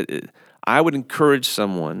just, I would encourage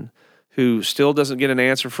someone who still doesn't get an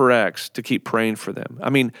answer for X to keep praying for them. I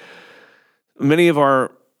mean, many of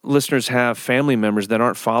our listeners have family members that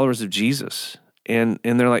aren't followers of Jesus. And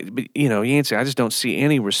they're like, but, Yancey, I just don't see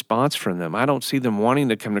any response from them. I don't see them wanting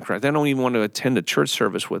to come to Christ. They don't even want to attend a church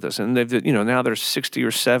service with us. And they've, now they're 60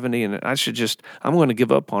 or 70, and I'm going to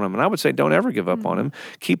give up on them. And I would say, don't ever give up on them.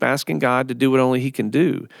 Keep asking God to do what only He can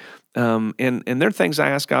do. And there are things I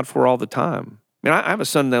ask God for all the time. I mean, I have a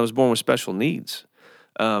son that was born with special needs.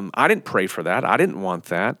 I didn't pray for that. I didn't want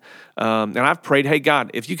that. And I've prayed, hey,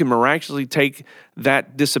 God, if you can miraculously take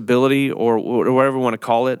that disability or whatever you want to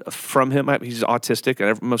call it from him. He's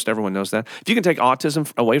autistic. Most everyone knows that. If you can take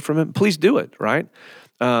autism away from him, please do it, right?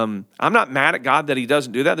 I'm not mad at God that He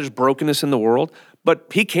doesn't do that. There's brokenness in the world, but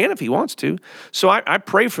He can if He wants to. So I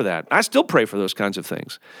pray for that. I still pray for those kinds of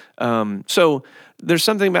things. So there's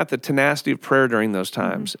something about the tenacity of prayer during those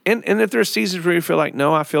times. And if there's seasons where you feel like,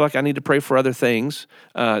 no, I feel like I need to pray for other things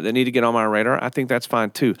that need to get on my radar, I think that's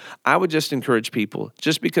fine too. I would just encourage people,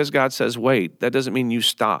 just because God says wait, that doesn't mean you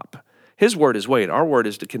stop. His word is wait. Our word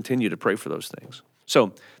is to continue to pray for those things.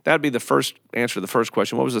 So that would be the first answer to the first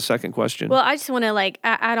question. What was the second question? Well, I just want to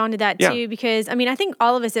add on to that too, because I think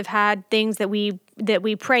all of us have had things that we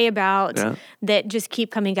pray about that just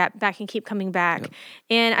keep coming back and keep coming back. Yeah.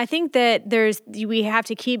 And I think that we have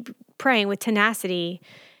to keep praying with tenacity,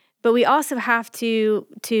 but we also have to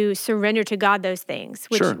surrender to God those things,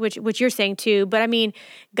 which you're saying too. But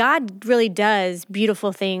God really does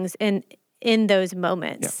beautiful things in those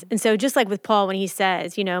moments. Yeah. And so just like with Paul when he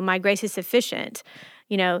says, my grace is sufficient,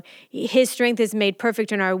 His strength is made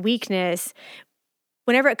perfect in our weakness.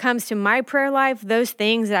 Whenever it comes to my prayer life, those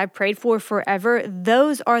things that I've prayed for forever,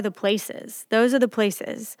 those are the places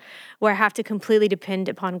where I have to completely depend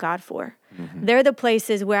upon God for. Mm-hmm. They're the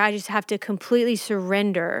places where I just have to completely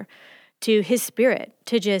surrender to His Spirit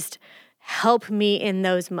to just help me in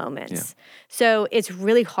those moments. Yeah. So it's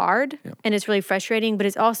really hard and it's really frustrating, but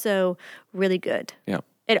it's also really good. Yeah.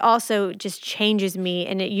 It also just changes me,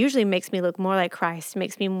 and it usually makes me look more like Christ,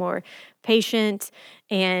 makes me more patient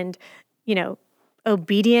and,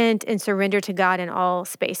 obedient and surrender to God in all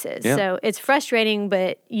spaces. Yeah. So it's frustrating,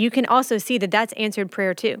 but you can also see that that's answered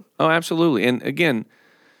prayer too. Oh, absolutely. And again,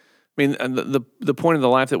 the point of the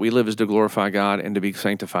life that we live is to glorify God and to be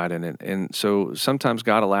sanctified in it. And so sometimes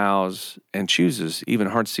God allows and chooses even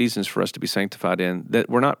hard seasons for us to be sanctified in, that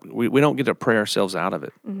we don't get to pray ourselves out of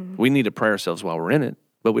it. Mm-hmm. We need to pray ourselves while we're in it,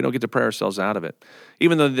 but we don't get to pray ourselves out of it.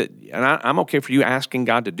 Even though I'm okay for you asking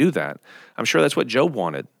God to do that. I'm sure that's what Job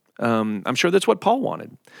wanted. I'm sure that's what Paul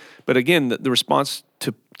wanted. But again, the response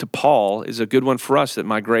to Paul is a good one for us, that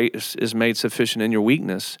my grace is made sufficient in your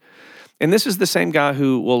weakness. And this is the same guy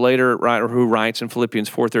who will later write, or who writes in Philippians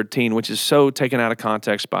 4:13, which is so taken out of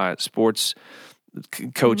context by sports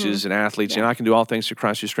coaches and athletes. I can do all things through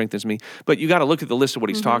Christ who strengthens me. But you got to look at the list of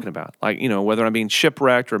what he's talking about. Whether I'm being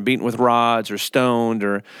shipwrecked or beaten with rods or stoned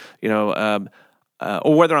or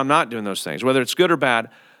whether I'm not doing those things, whether it's good or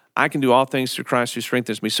bad, I can do all things through Christ who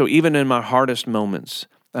strengthens me. So even in my hardest moments,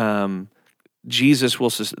 God's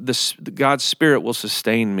Spirit will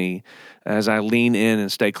sustain me as I lean in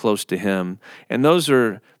and stay close to Him. And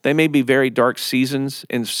they may be very dark seasons,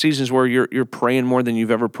 and seasons where you're praying more than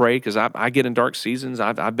you've ever prayed, because I get in dark seasons.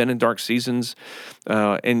 I've been in dark seasons,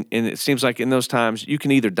 and it seems like in those times you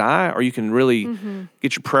can either die or you can really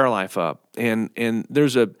get your prayer life up. And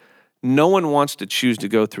no one chooses to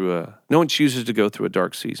go through a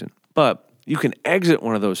dark season. But you can exit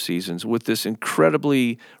one of those seasons with this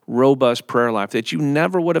incredibly robust prayer life that you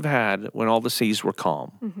never would have had when all the seas were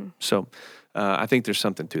calm. So I think there's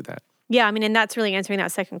something to that. Yeah, I mean, and that's really answering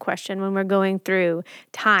that second question. When we're going through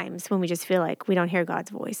times when we just feel like we don't hear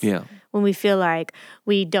God's voice, when we feel like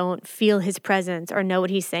we don't feel His presence or know what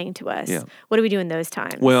He's saying to us, what do we do in those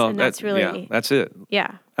times? Well, and that's really, that's it.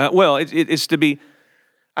 Yeah. Well, it's to be.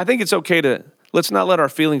 I think it's okay to let's not let our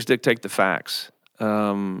feelings dictate the facts.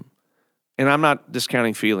 And I'm not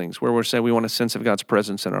discounting feelings. Where we're saying we want a sense of God's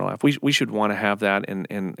presence in our life, we should want to have that.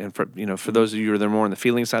 And for those of you that are more on the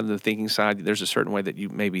feeling side than the thinking side, there's a certain way that you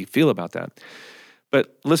maybe feel about that.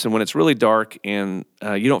 But listen, when it's really dark and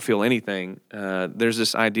you don't feel anything, there's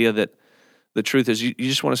this idea that the truth is you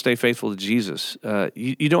just want to stay faithful to Jesus.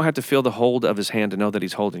 You don't have to feel the hold of His hand to know that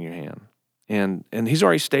He's holding your hand. And He's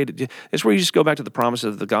already stated, it's where you just go back to the promise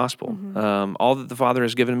of the gospel. All that the Father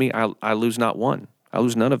has given me, I lose not one. I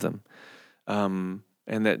lose none of them.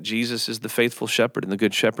 And that Jesus is the faithful shepherd and the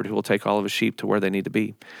good shepherd who will take all of His sheep to where they need to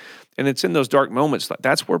be. And it's in those dark moments,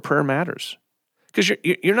 that's where prayer matters. Because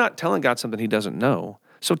you're not telling God something He doesn't know.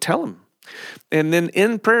 So tell Him. And then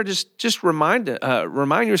in prayer, just remind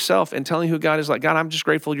yourself and telling who God is, like, God, I'm just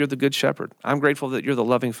grateful you're the good shepherd. I'm grateful that you're the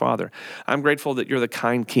loving Father. I'm grateful that you're the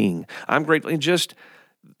kind King. I'm grateful. And just,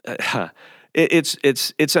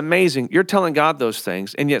 it's amazing. You're telling God those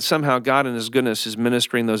things, and yet somehow God in His goodness is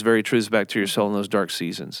ministering those very truths back to your soul in those dark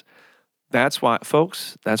seasons. That's why,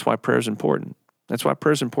 folks, that's why prayer is important. That's why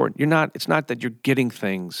prayer is important. It's not that you're getting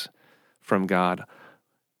things from God,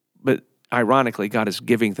 but ironically, God is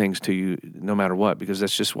giving things to you no matter what, because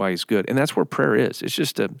that's just why He's good. And that's where prayer is.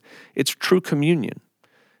 It's true communion.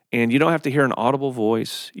 And you don't have to hear an audible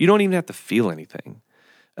voice. You don't even have to feel anything.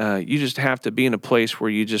 You just have to be in a place where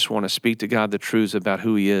you just want to speak to God the truths about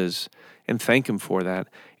who He is and thank Him for that.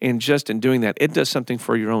 And just in doing that, it does something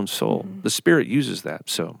for your own soul. The Spirit uses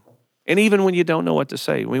that. And even when you don't know what to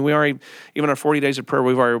say, even our 40 days of prayer,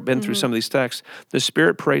 we've already been through some of these texts, the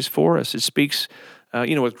Spirit prays for us. It speaks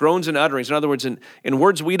with groans and utterings. In other words, in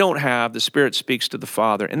words we don't have, the Spirit speaks to the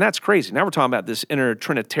Father. And that's crazy. Now we're talking about this inner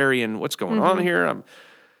Trinitarian, what's going on here?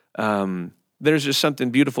 There's just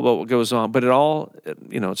something beautiful about what goes on. But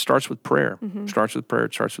it starts with prayer. It starts with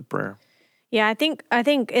prayer. Yeah, I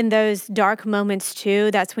think in those dark moments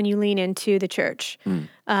too, that's when you lean into the church.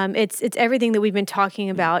 It's everything that we've been talking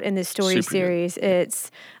about in this story series. Good.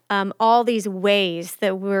 It's all these ways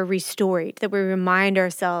that we're restored, that we remind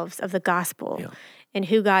ourselves of the gospel and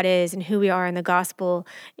who God is and who we are in the gospel.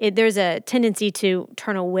 There's a tendency to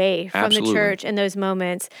turn away from the church in those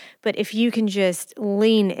moments. But if you can just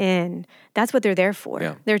lean in, that's what they're there for.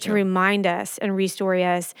 Yeah. They're to remind us and restore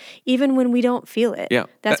us, even when we don't feel it. Yeah.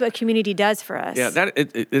 That's what community does for us. Yeah,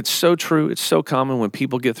 it's so true. It's so common when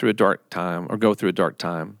people get through a dark time or go through a dark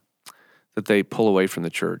time that they pull away from the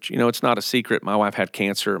church. It's not a secret. My wife had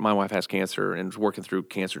cancer. My wife has cancer and is working through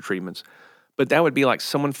cancer treatments. But that would be like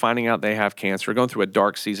someone finding out they have cancer, going through a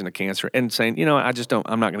dark season of cancer, and saying,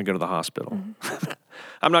 I'm not going to go to the hospital.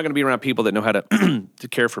 I'm not going to be around people that know how to to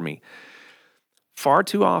care for me. Far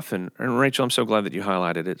too often, and Rachel, I'm so glad that you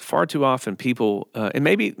highlighted it. Far too often, people, and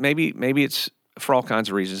maybe it's for all kinds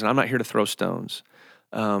of reasons. And I'm not here to throw stones.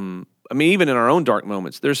 Even in our own dark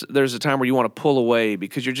moments, there's a time where you want to pull away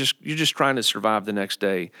because you're just trying to survive the next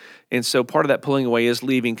day. And so part of that pulling away is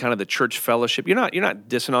leaving kind of the church fellowship. You're not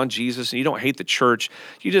dissing on Jesus, and you don't hate the church.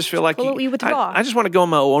 You just feel like you withdraw. I just want to go in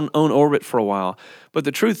my own orbit for a while. But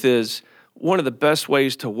the truth is, one of the best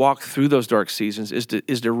ways to walk through those dark seasons is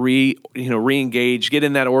to re-engage, get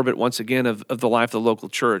in that orbit once again of the life of the local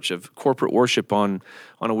church, of corporate worship on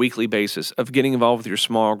a weekly basis, of getting involved with your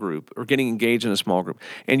small group or getting engaged in a small group.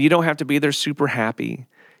 And you don't have to be there super happy.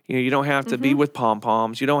 You don't have to be with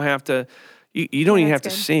pom-poms. You don't have to. You don't even have to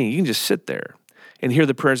sing. You can just sit there and hear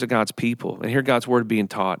the prayers of God's people and hear God's word being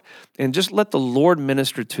taught. And just let the Lord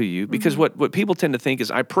minister to you, because what people tend to think is,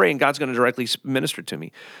 I pray and God's going to directly minister to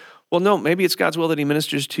me. Well, no, maybe it's God's will that He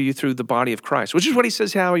ministers to you through the body of Christ, which is what He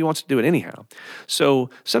says how He wants to do it anyhow. So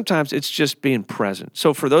sometimes it's just being present.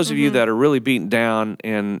 So for those of you that are really beaten down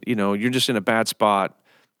and, you're just in a bad spot,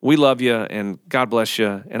 we love you and God bless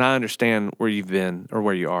you. And I understand where you've been or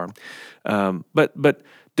where you are. But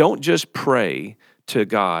don't just pray to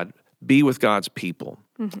God, be with God's people.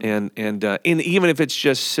 And even if it's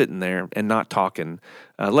just sitting there and not talking,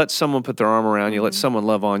 let someone put their arm around you, let someone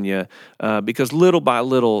love on you, because little by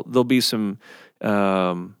little, there'll be some,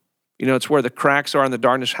 it's where the cracks are in the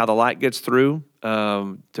darkness, how the light gets through,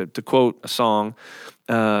 to quote a song.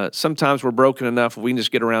 Sometimes we're broken enough, we can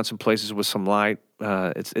just get around some places with some light.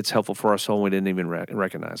 It's helpful for our soul, we didn't even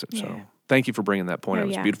recognize it. So thank you for bringing that point up.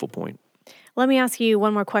 It's a beautiful point. Let me ask you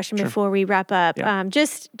one more question before we wrap up. Yeah.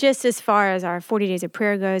 Just as far as our 40 days of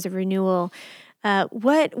prayer goes, of renewal,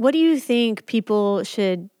 what do you think people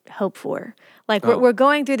should hope for? Like we're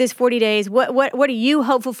going through this 40 days. What are you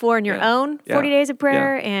hopeful for in your own 40 days of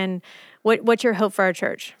prayer, and what's your hope for our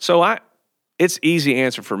church? So it's easy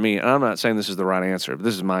answer for me, and I'm not saying this is the right answer, but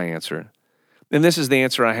this is my answer. And this is the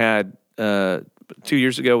answer I had 2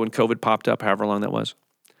 years ago when COVID popped up, however long that was.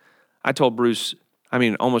 I told Bruce,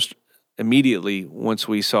 almost immediately once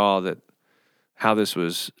we saw that how this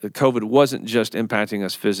was, COVID wasn't just impacting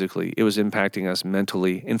us physically, it was impacting us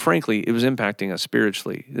mentally, and frankly, it was impacting us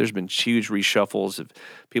spiritually. There's been huge reshuffles of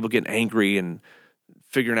people getting angry and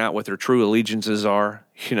figuring out what their true allegiances are,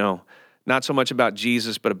 not so much about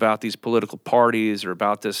Jesus, but about these political parties or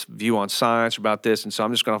about this view on science or about this. And so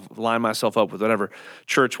I'm just going to line myself up with whatever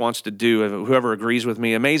church wants to do, whoever agrees with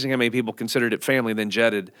me. Amazing how many people considered it family, then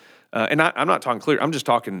jetted. And I'm not talking clear, I'm just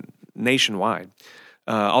talking nationwide,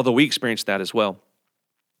 although we experienced that as well.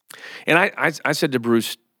 And I said to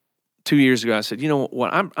Bruce 2 years ago, I said, you know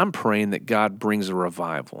what, I'm praying that God brings a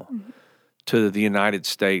revival to the United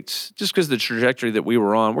States, just because of the trajectory that we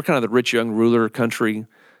were on. We're kind of the rich young ruler country.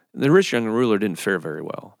 The rich young ruler didn't fare very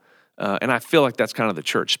well. And I feel like that's kind of the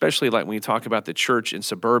church, especially like when you talk about the church in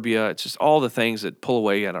suburbia. It's just all the things that pull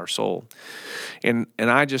away at our soul. And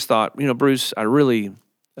I just thought, Bruce, I really,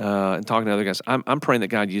 and talking to other guys, I'm praying that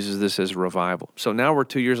God uses this as a revival. So now we're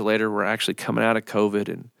 2 years later, we're actually coming out of COVID,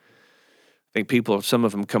 and I think some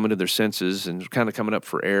of them coming to their senses and kind of coming up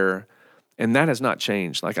for air. And that has not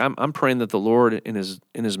changed. Like I'm praying that the Lord in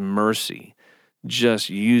his mercy just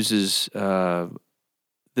uses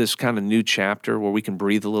this kind of new chapter where we can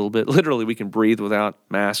breathe a little bit. Literally, we can breathe without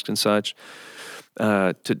masks and such,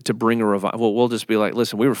 to bring a revival. We'll just be like,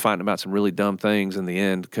 listen, we were fighting about some really dumb things in the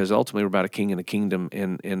end, because ultimately we're about a king and a kingdom.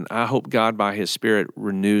 And I hope God, by his Spirit,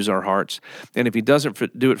 renews our hearts. And if he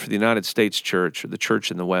doesn't do it for the United States church or the church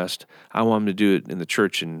in the West, I want him to do it in the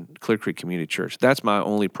church in Clear Creek Community Church. That's my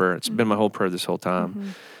only prayer. It's been my whole prayer this whole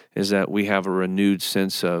time, is that we have a renewed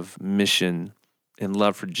sense of mission and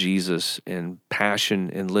love for Jesus and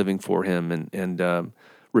passion and living for him and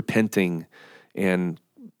repenting and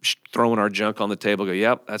throwing our junk on the table, go,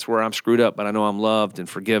 yep, that's where I'm screwed up, but I know I'm loved and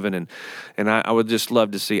forgiven. And I would just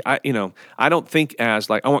love to see, I don't think as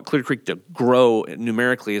like, I want Clear Creek to grow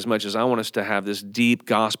numerically as much as I want us to have this deep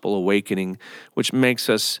gospel awakening, which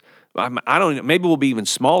makes us, maybe we'll be even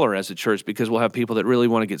smaller as a church, because we'll have people that really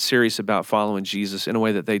want to get serious about following Jesus in a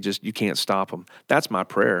way that you can't stop them. That's my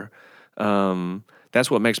prayer. That's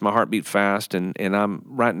what makes my heart beat fast. And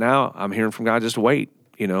I'm hearing from God, just wait,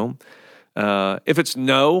 If it's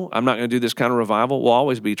no, I'm not going to do this kind of revival. We'll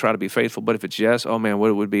always try to be faithful. But if it's yes, oh man, what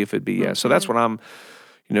it would be if it'd be yes. So that's what I'm,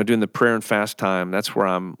 doing the prayer and fast time. That's where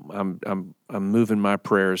I'm moving my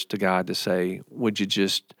prayers to God to say, would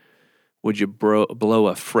you blow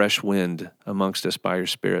a fresh wind amongst us by your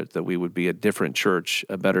Spirit, that we would be a different church,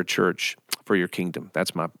 a better church for your kingdom.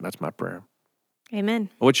 That's my prayer. Amen.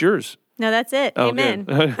 What's yours? No, that's it. Oh, amen.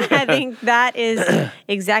 I think that is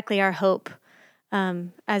exactly our hope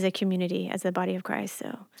as a community, as the body of Christ.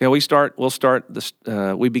 So yeah, we'll start this.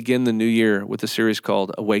 We begin the new year with a series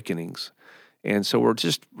called Awakenings, and so we're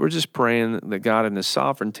just praying that God in His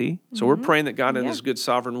sovereignty. So we're praying that God in His good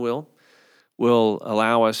sovereign will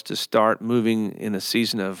allow us to start moving in a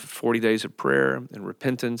season of 40 days of prayer and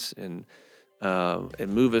repentance, and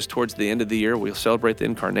move us towards the end of the year. We'll celebrate the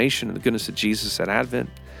incarnation and the goodness of Jesus at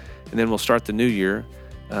Advent. And then we'll start the new year,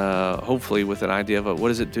 hopefully with an idea of what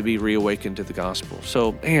is it to be reawakened to the gospel.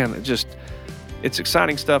 So, man, it's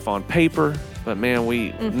exciting stuff on paper, but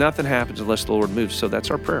man, nothing happens unless the Lord moves. So that's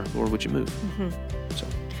our prayer. Lord, would you move? So,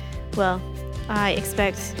 well, I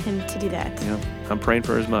expect him to do that. Yeah, I'm praying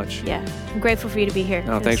for as much. Yeah, I'm grateful for you to be here.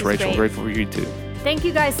 Oh, thanks, Rachel. I'm grateful for you too. Thank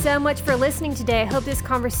you guys so much for listening today. I hope this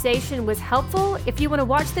conversation was helpful. If you want to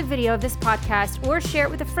watch the video of this podcast or share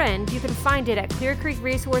it with a friend, you can find it at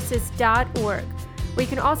clearcreekresources.org, where you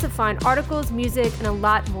can also find articles, music, and a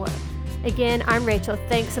lot more. Again, I'm Rachel.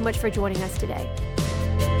 Thanks so much for joining us today.